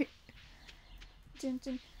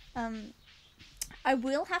 I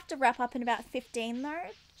will have to wrap up in about 15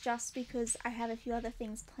 though, just because I have a few other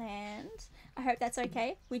things planned. I hope that's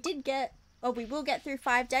okay. We will get through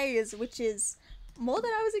 5 days, which is more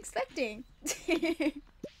than I was expecting.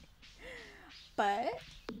 But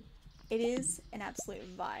it is an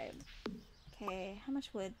absolute vibe. Okay, how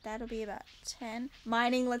much wood? That'll be about 10.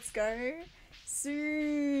 Mining, let's go.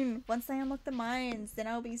 Soon. Once they unlock the mines, then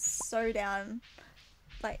I'll be so down.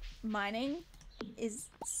 Like, mining is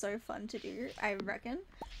so fun to do, I reckon.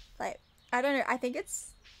 Like, I don't know, I think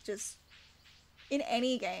it's just in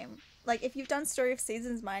any game. Like, if you've done Story of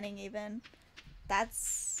Seasons mining even,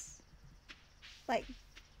 that's like,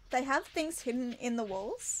 they have things hidden in the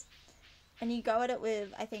walls and you go at it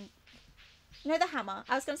with, I think, no, the hammer.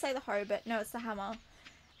 I was gonna say the hoe, but no, it's the hammer.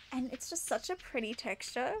 And it's just such a pretty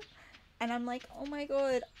texture. And I'm like, oh my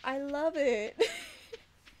god, I love it.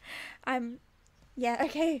 Yeah,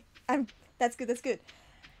 okay. That's good.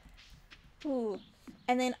 Ooh.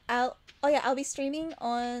 And then I'll be streaming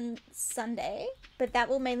on Sunday, but that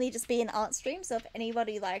will mainly just be an art stream, so if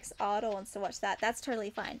anybody likes art or wants to watch that, that's totally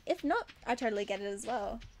fine. If not, I totally get it as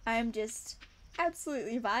well. I'm just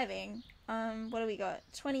absolutely vibing. What do we got?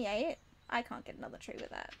 28? I can't get another tree with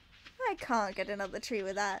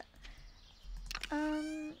that.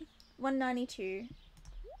 192.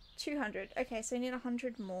 200. Okay, so we need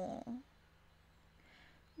 100 more.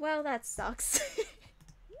 Well, that sucks.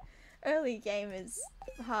 Early game is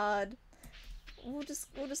hard. We'll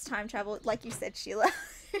just time travel, like you said, Sheila.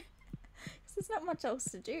 Because there's not much else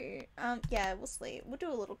to do. Yeah, we'll sleep. We'll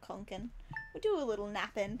do a little conking. We'll do a little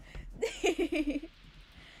napping.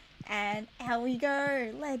 And out we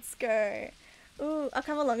go. Let's go. Ooh, I'll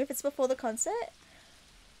come along if it's before the concert.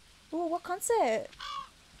 Ooh, what concert?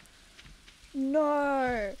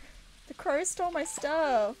 No. The crow stole my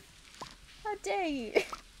stuff. How dare you?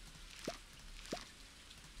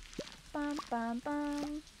 Bum bum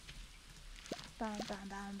bum. Bum bum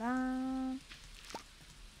bum bum.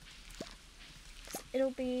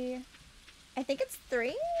 It'll be, I think it's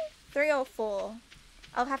 3 or 4.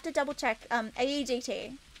 I'll have to double check.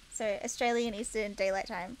 AEDT, so Australian Eastern Daylight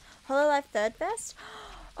Time. Hololive Third Fest.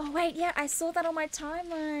 Oh wait, yeah, I saw that on my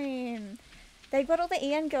timeline. They've got all the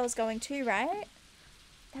EN girls going too, right?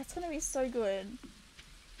 That's gonna be so good.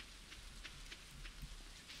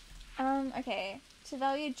 Okay. To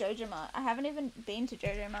value Jojo Mart. I haven't even been to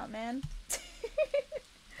Jojo Mart, man.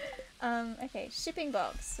 Okay. Shipping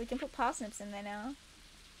box. We can put parsnips in there now.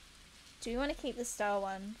 Do you want to keep the star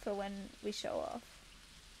one for when we show off?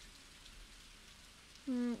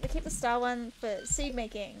 We keep the star one for seed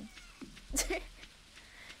making.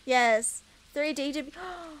 Yes. 3D debut.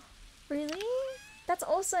 Really? That's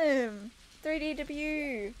awesome. 3D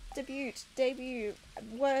debut.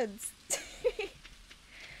 Words.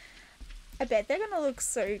 I bet they're gonna look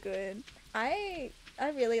so good. I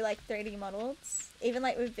really like 3D models, even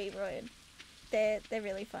like with V-Roid. They're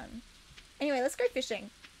really fun. Anyway, let's go fishing.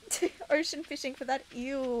 Ocean fishing for that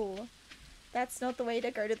eel. That's not the way to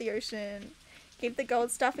go to the ocean. Keep the gold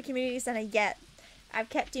star for community center yet. I've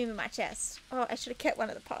kept him in my chest. Oh, I should have kept one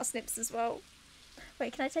of the parsnips as well.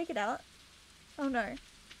 Wait, can I take it out? Oh no.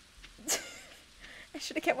 I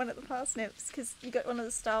should have kept one of the parsnips because you got one of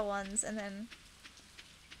the star ones and then.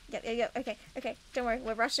 Yep. Okay. Don't worry.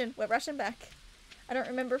 We're rushing back. I don't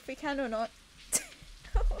remember if we can or not.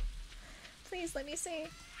 Please, let me see.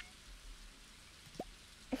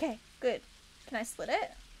 Okay, good. Can I split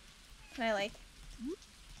it? Can I, like...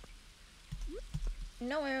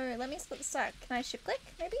 No, let me split the stack. Can I shift click,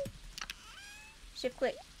 maybe? Shift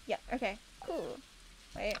click. Yeah, okay. Cool.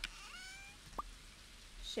 Wait.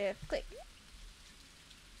 Shift click.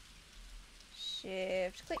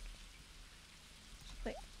 Shift click.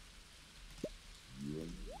 Click.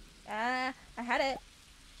 Ah, I had it.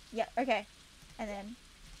 Yeah, okay. And then...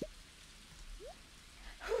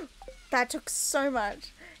 That took so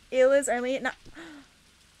much. Eel is only at night.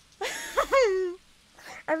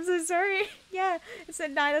 I'm so sorry. Yeah, it's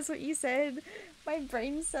at night, that's what you said. My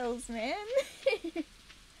brain cells, man.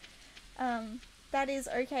 That is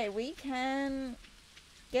okay. We can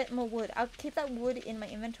get more wood. I'll keep that wood in my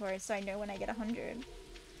inventory so I know when I get 100.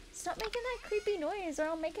 Stop making that creepy noise or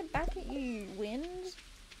I'll make it back at you, wind.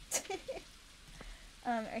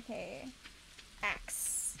 Okay.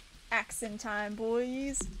 Axe. Axe in time,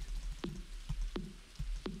 boys.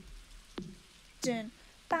 Dun,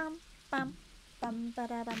 bam, bam, bam, ba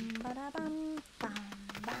da bam, ba da bam, bam,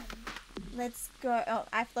 bam. Let's go. Oh,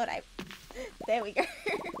 I thought I There we go.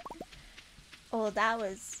 Oh, that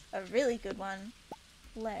was a really good one.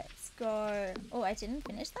 Let's go. Oh, I didn't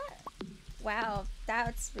finish that? Wow,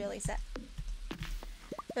 that's really sad.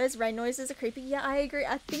 Those rain noises are creepy. Yeah, I agree.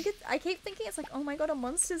 I keep thinking it's like, oh my god, a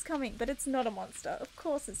monster's coming, but it's not a monster. Of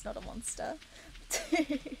course it's not a monster.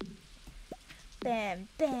 Bam,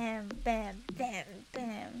 bam, bam, bam,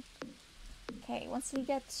 bam. Okay, once we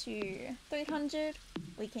get to 300,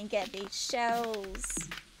 we can get these shells,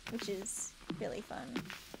 which is really fun.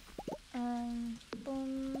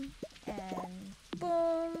 Boom, and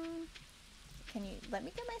boom. Can you let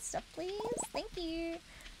me get my stuff, please? Thank you.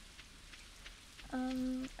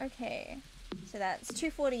 Okay. So that's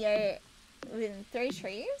 248 within 3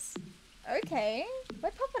 trees. Okay.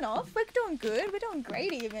 We're popping off. We're doing good. We're doing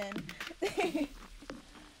great even.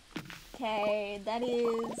 Okay, that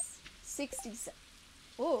is 67.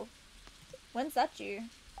 Oh. When's that due?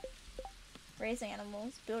 Raising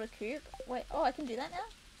animals. Build a coop. Wait, oh, I can do that now?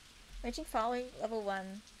 Reaching farming level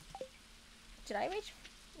 1. Did I reach?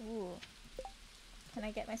 Ooh. Can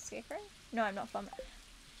I get my scarecrow? No, I'm not farming.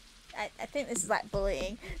 I think this is like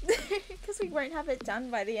bullying. Because we won't have it done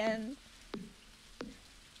by the end.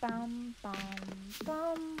 Bum, bum,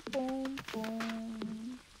 bum, boom,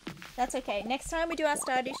 boom. That's okay. Next time we do our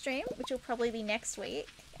Stardew stream, which will probably be next week,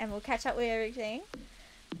 and we'll catch up with everything,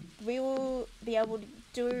 we will be able to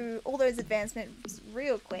do all those advancements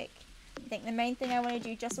real quick. I think the main thing I want to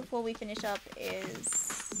do just before we finish up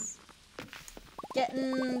is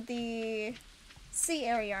getting the sea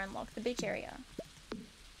area unlocked, the beach area.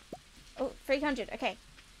 Oh, 300. Okay.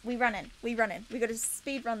 We running. We got to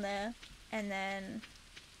speed run there and then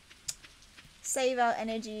save our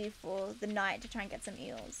energy for the night to try and get some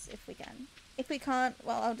eels if we can. If we can't,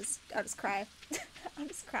 well, I'll just cry. I'll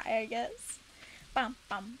just cry, I guess. Bum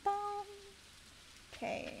bum bum.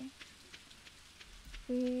 Okay.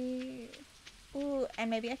 Ooh, and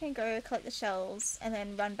maybe I can go collect the shells and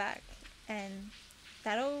then run back, and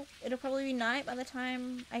it'll probably be night by the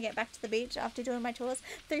time I get back to the beach after doing my chores.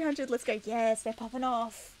 300, let's go. Yes, we're popping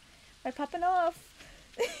off. We're popping off.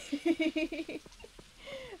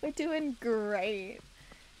 We're doing great.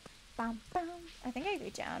 Bum, bum. I think I go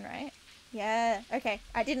down, right? Yeah. Okay.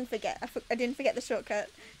 I didn't forget. I didn't forget the shortcut.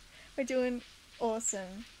 We're doing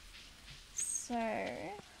awesome. So,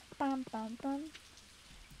 bum, bum, bum.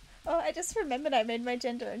 Oh, I just remembered I made my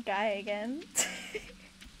gender a guy again.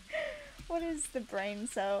 What is the brain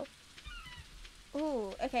cell?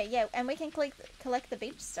 Ooh, okay, yeah, and we can collect the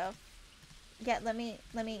beach stuff. Yeah, let me,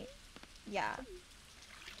 yeah.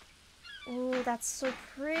 Ooh, that's so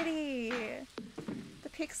pretty. The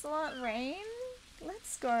pixel art rain?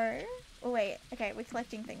 Let's go. Oh, wait, okay, we're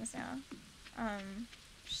collecting things now.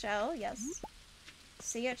 Shell, yes.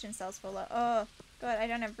 Sea urchin cells full of, oh, god, I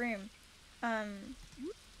don't have room.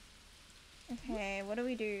 Okay, what do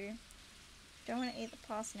we do? Don't want to eat the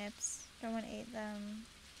parsnips. Don't want to eat them.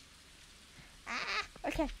 Ah!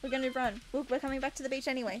 Okay, we're gonna run. We're coming back to the beach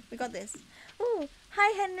anyway. We got this. Ooh,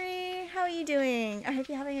 hi Henry. How are you doing? I hope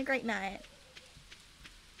you're having a great night.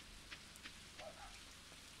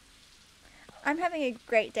 I'm having a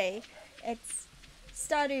great day. It's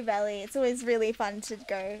Stardew Valley. It's always really fun to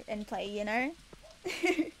go and play, you know?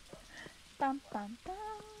 Bum, bum, bum,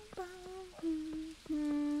 bum.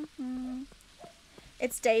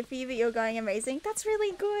 It's day for you, but you're going amazing. That's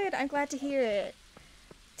really good. I'm glad to hear it.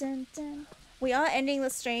 Dun, dun. We are ending the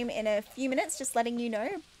stream in a few minutes, just letting you know,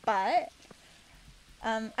 but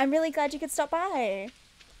I'm really glad you could stop by.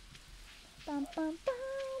 Bum, bum,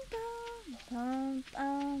 bum, bum,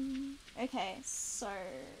 bum. Okay, so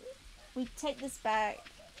we take this back.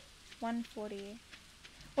 140.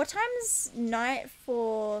 What time's night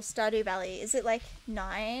for Stardew Valley? Is it like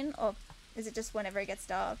 9 or is it just whenever it gets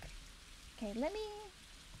dark? Okay, let me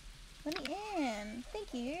in.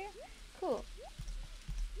 Thank you. Cool.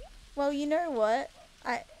 Well, you know what?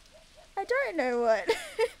 I don't know what.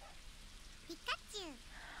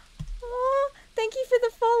 Oh, thank you for the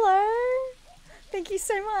follow. Thank you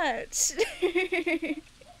so much.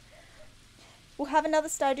 We'll have another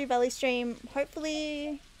Stardew Valley stream,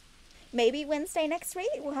 hopefully, maybe Wednesday next week.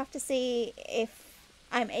 We'll have to see if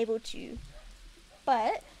I'm able to.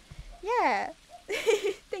 But, yeah.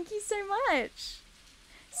 Thank you so much.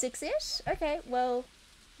 6-ish? Okay, well,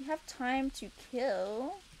 we have time to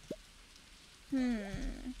kill. We'll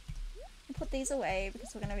put these away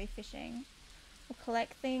because we're going to be fishing. We'll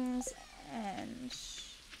collect things and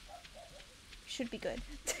should be good.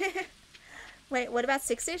 Wait, what about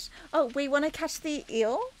 6-ish? Oh, we want to catch the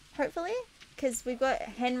eel, hopefully, because we've got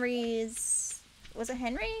Henry's... Was it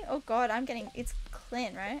Henry? Oh god, it's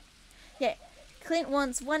Clint, right? Yeah, Clint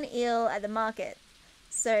wants 1 eel at the market.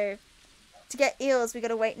 So, to get eels, we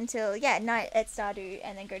gotta wait until, yeah, night at Stardew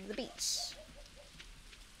and then go to the beach.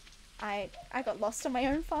 I got lost on my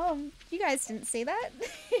own farm. You guys didn't see that.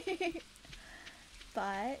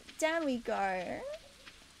 But down we go.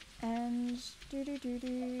 And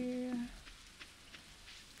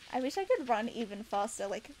I wish I could run even faster,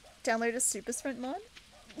 like download a super sprint mod.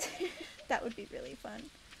 That would be really fun.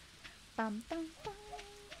 Bum, bum, bum.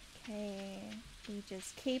 Okay, we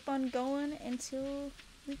just keep on going until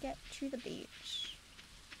we get to the beach.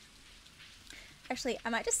 Actually, I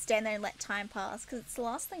might just stand there and let time pass because it's the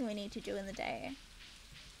last thing we need to do in the day.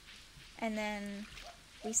 And then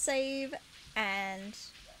we save and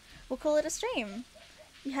we'll call it a stream.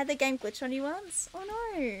 You had the game glitch on you once? Oh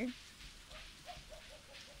no.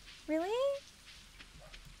 Really?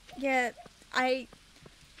 Yeah,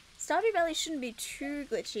 Stardew Valley shouldn't be too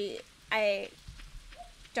glitchy. I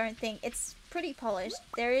don't think. It's pretty polished.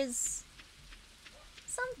 There is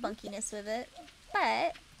some funkiness with it,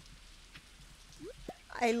 but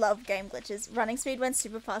I love game glitches. Running speed went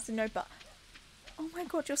super fast and no but. Oh my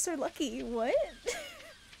god, you're so lucky. What?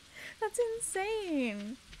 That's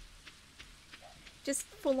insane. Just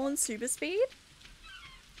full on super speed?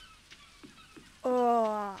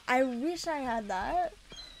 Oh, I wish I had that.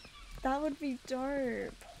 That would be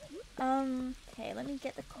dope. Okay, let me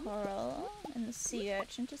get the coral and the sea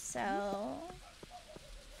urchin to sell.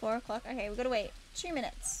 4 o'clock. Okay, we gotta wait 2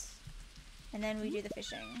 minutes. And then we do the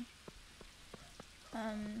fishing.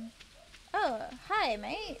 Oh, hi,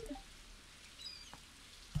 mate.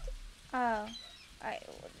 Oh,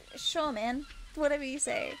 sure, man. Whatever you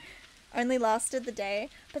say. Only lasted the day,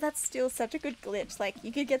 but that's still such a good glitch. Like,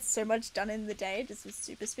 you could get so much done in the day just with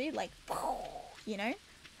super speed, like, you know?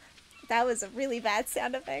 That was a really bad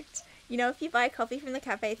sound effect. You know, if you buy coffee from the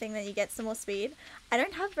cafe thing, then you get some more speed. I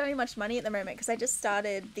don't have very much money at the moment because I just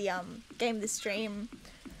started the game this stream.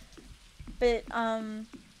 But I'll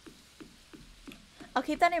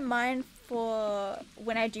keep that in mind for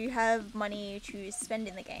when I do have money to spend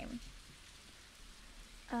in the game.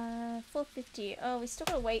 4:50. Oh, we still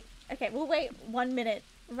gotta wait. Okay, we'll wait 1 minute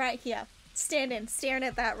right here. Staring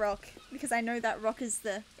at that rock because I know that rock is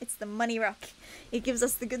it's the money rock. It gives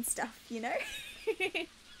us the good stuff, you know? It's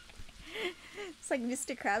like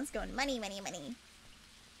Mr. Krabs going, money, money, money.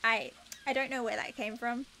 I don't know where that came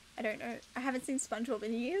from. I don't know. I haven't seen SpongeBob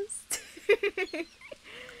in years.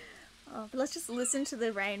 Oh, but let's just listen to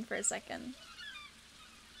the rain for a second.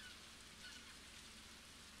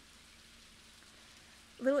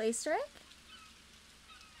 Little Easter egg?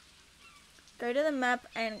 Go to the map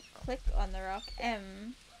and click on the rock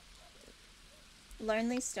M.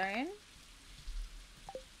 Lonely Stone.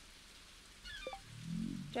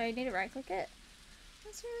 Do I need to right click it?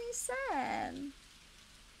 That's really sad.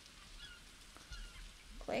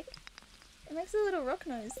 Click. It makes a little rock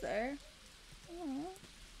noise though. Aww.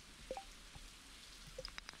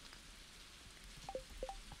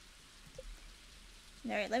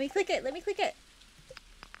 No, let me click it. Let me click it.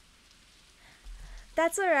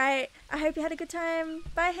 That's alright. I hope you had a good time.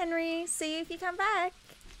 Bye, Henry. See you if you come back.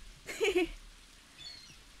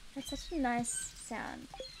 That's such a nice sound.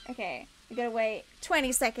 Okay, we gotta wait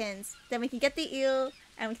 20 seconds. Then we can get the eel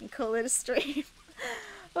and we can call it a stream.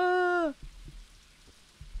 Oh.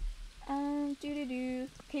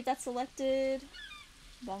 Keep that selected.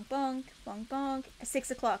 Bonk, bonk, bonk, bonk.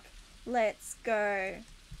 6 o'clock. Let's go.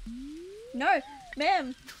 No,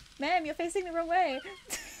 ma'am. Ma'am, you're facing the wrong way.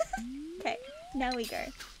 Okay. Now we go.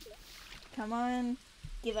 Come on.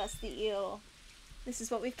 Give us the eel. This is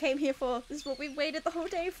what we came here for. This is what we've waited the whole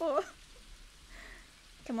day for.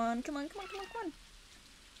 Come on, come on, come on, come on, come on.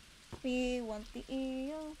 We want the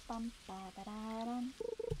eel. Bum, ba, ba, da, dum.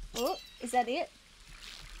 Oh, is that it?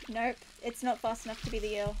 Nope. It's not fast enough to be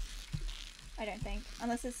the eel. I don't think.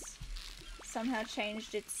 Unless it's somehow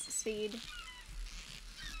changed its speed.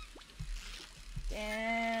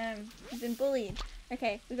 Damn. We've been bullied.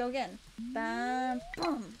 Okay, we go again. Bam,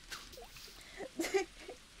 boom.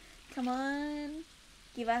 Come on.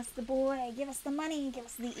 Give us the boy. Give us the money. Give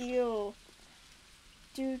us the eel.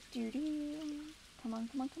 Do, do, do. Come on,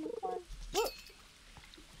 come on, come on, come on. Woo.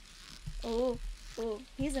 Oh, oh.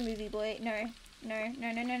 He's a movie boy. No, no,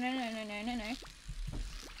 no, no, no, no, no, no, no, no, no.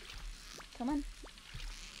 Come on.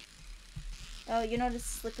 Oh, you're not as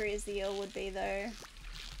slippery as the eel would be, though.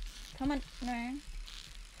 Come on. No.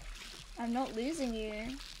 I'm not losing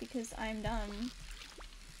you because I'm dumb.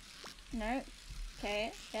 No.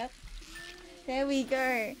 Okay. Yep. There we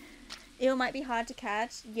go. Eel might be hard to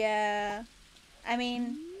catch. Yeah. I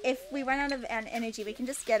mean, if we run out of energy, we can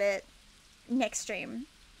just get it next stream.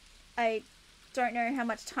 I don't know how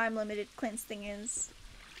much time limited Clint's thing is.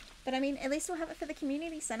 But I mean, at least we'll have it for the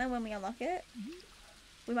community center when we unlock it.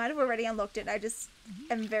 We might have already unlocked it, I just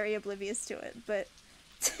am very oblivious to it, but...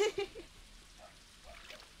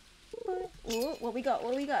 Ooh, what we got?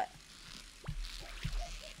 What we got?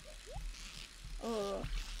 Oh.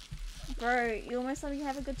 Bro, you almost let me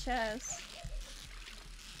have a good chest.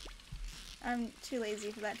 I'm too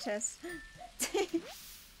lazy for that chest.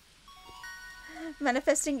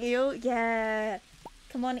 Manifesting eel? Yeah.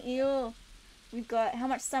 Come on, eel. We've got how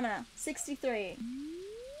much stamina? 63.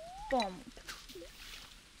 Boom.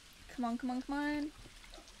 Come on, come on, come on.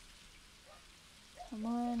 Come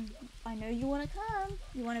on. I know you want to come.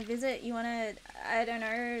 You want to visit. You want to, I don't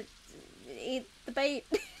know, eat the bait.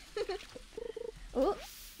 Oh,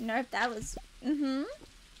 nope, that was... No,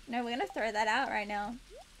 we're going to throw that out right now.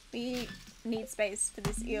 We need space for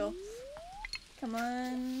this eel. Come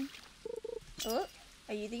on. Oh,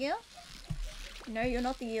 are you the eel? No, you're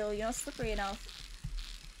not the eel. You're not slippery enough.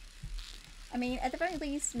 I mean, at the very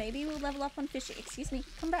least, maybe we'll level up on fishing. Excuse me,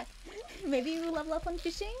 come back. Maybe we'll level up on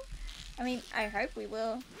fishing? I mean, I hope we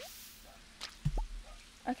will.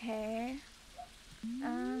 Okay.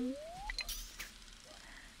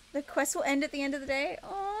 The quest will end at the end of the day?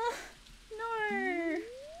 Oh, no.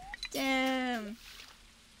 Damn.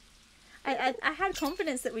 I had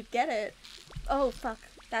confidence that we'd get it. Oh, fuck.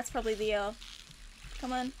 That's probably the eel.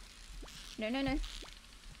 Come on. No, no, no.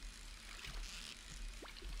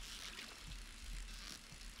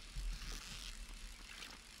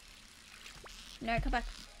 No, come back.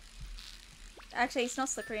 Actually, it's not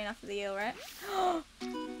slippery enough for the eel, right?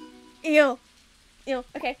 Eel! Eel.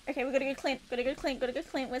 Okay, okay, we gotta go Clint. Gotta go Clint. Gotta go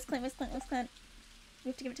Clint. Where's Clint? Where's Clint? Where's Clint? We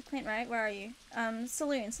have to give it to Clint, right? Where are you?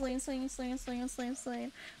 Saloon. Saloon, saloon, saloon, saloon, saloon,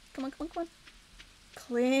 saloon. Come on, come on, come on.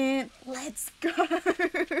 Clint, let's go!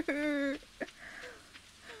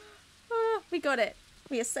 Oh, we got it.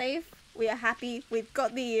 We are safe. We are happy. We've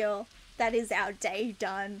got the eel. That is our day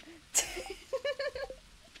done.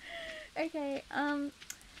 Okay,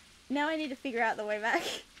 now I need to figure out the way back.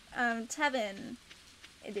 Tavern.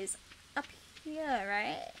 It is up here,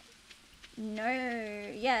 right? No.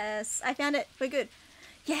 Yes, I found it. We're good.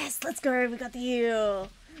 Yes, let's go. We got the eel.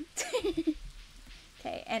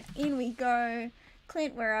 Okay, and in we go.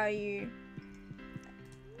 Clint, where are you?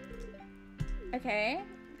 Okay.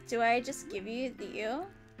 Do I just give you the eel?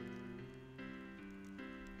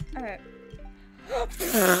 Oh.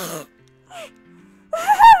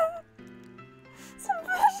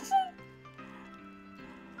 Sebastian!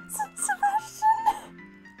 Sebastian!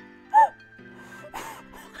 No!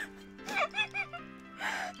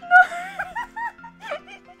 No!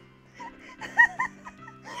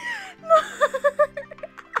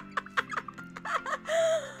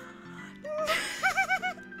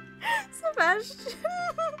 Sebastian!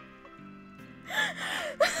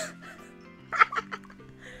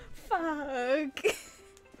 Fuck.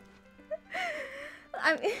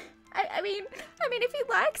 I mean, if he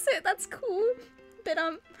likes it, that's cool. But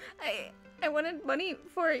I wanted money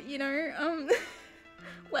for it, you know.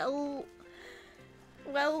 Well,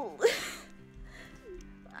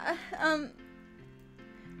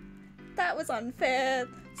 that was unfair,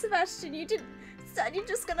 Sebastian. You're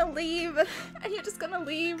just gonna leave, and you're just gonna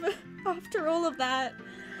leave after all of that.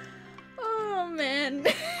 Oh man.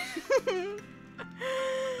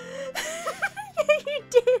 Yeah, you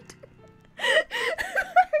did.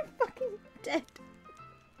 I'm fucking dead.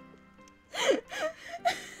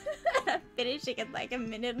 I'm finishing in like a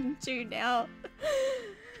minute and 2 now.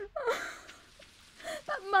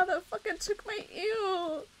 That motherfucker took my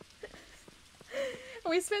eel. And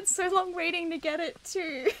we spent so long waiting to get it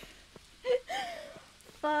too.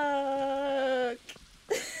 Fuck.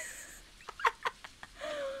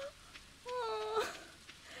 Oh.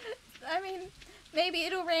 I mean, maybe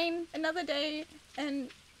it'll rain another day and...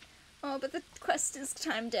 Oh, but the quest is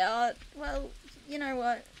timed out. Well, you know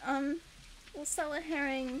what, we'll sell a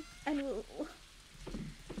herring and we'll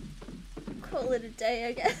call it a day,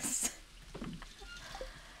 I guess.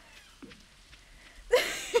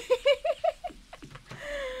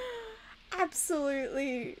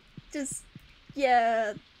 Absolutely. Just,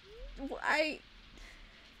 yeah.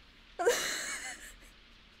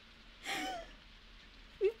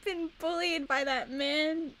 We've been bullied by that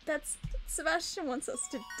man. Sebastian wants us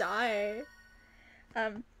to die.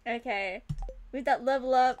 Okay. With that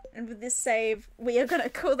level up and with this save, we are gonna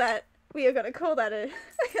call that a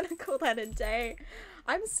day.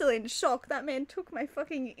 I'm still in shock. That man took my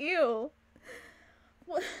fucking eel.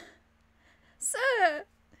 What? Sir,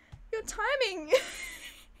 your timing.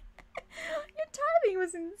 Your timing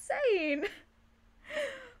was insane.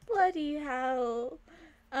 Bloody hell.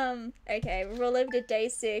 Okay, we're all over to day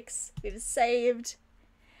 6. We've saved.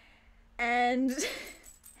 And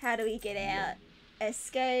how do we get out?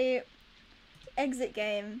 Escape, exit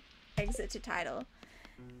game, exit to title.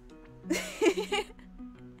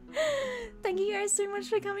 Thank you guys so much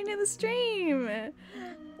for coming to the stream.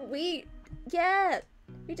 We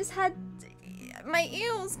just had my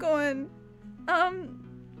eels going. I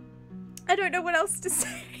don't know what else to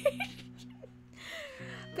say.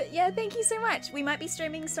 But yeah, thank you so much. We might be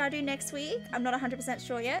streaming Stardew next week. I'm not 100%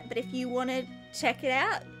 sure yet, but if you want to check it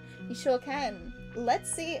out, you sure can. Let's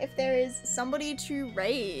see if there is somebody to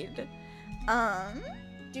raid. I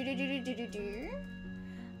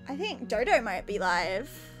think Dodo might be live.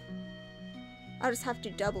 I'll just have to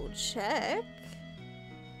double check.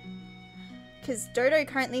 Because Dodo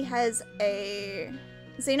currently has a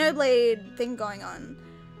Xenoblade thing going on.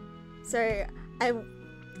 So,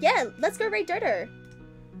 yeah, let's go raid Dodo.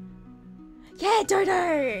 Yeah,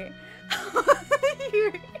 Dodo!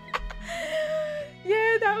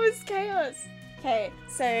 Yeah, that was chaos. Okay,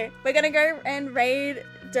 so we're gonna go and raid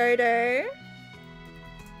Dodo.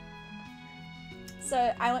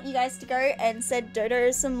 So I want you guys to go and send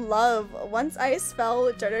Dodo some love once I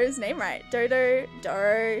spell Dodo's name right. Dodo,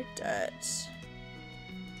 Dirt.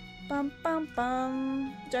 Bum bum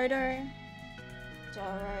bum. Dodo,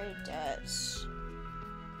 Dirt.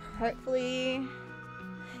 Hopefully,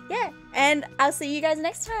 yeah. And I'll see you guys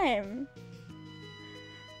next time.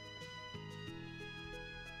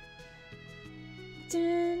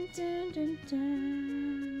 Dun, dun, dun,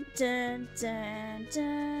 dun, dun, dun,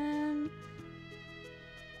 dun.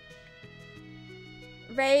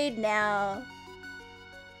 Raid now.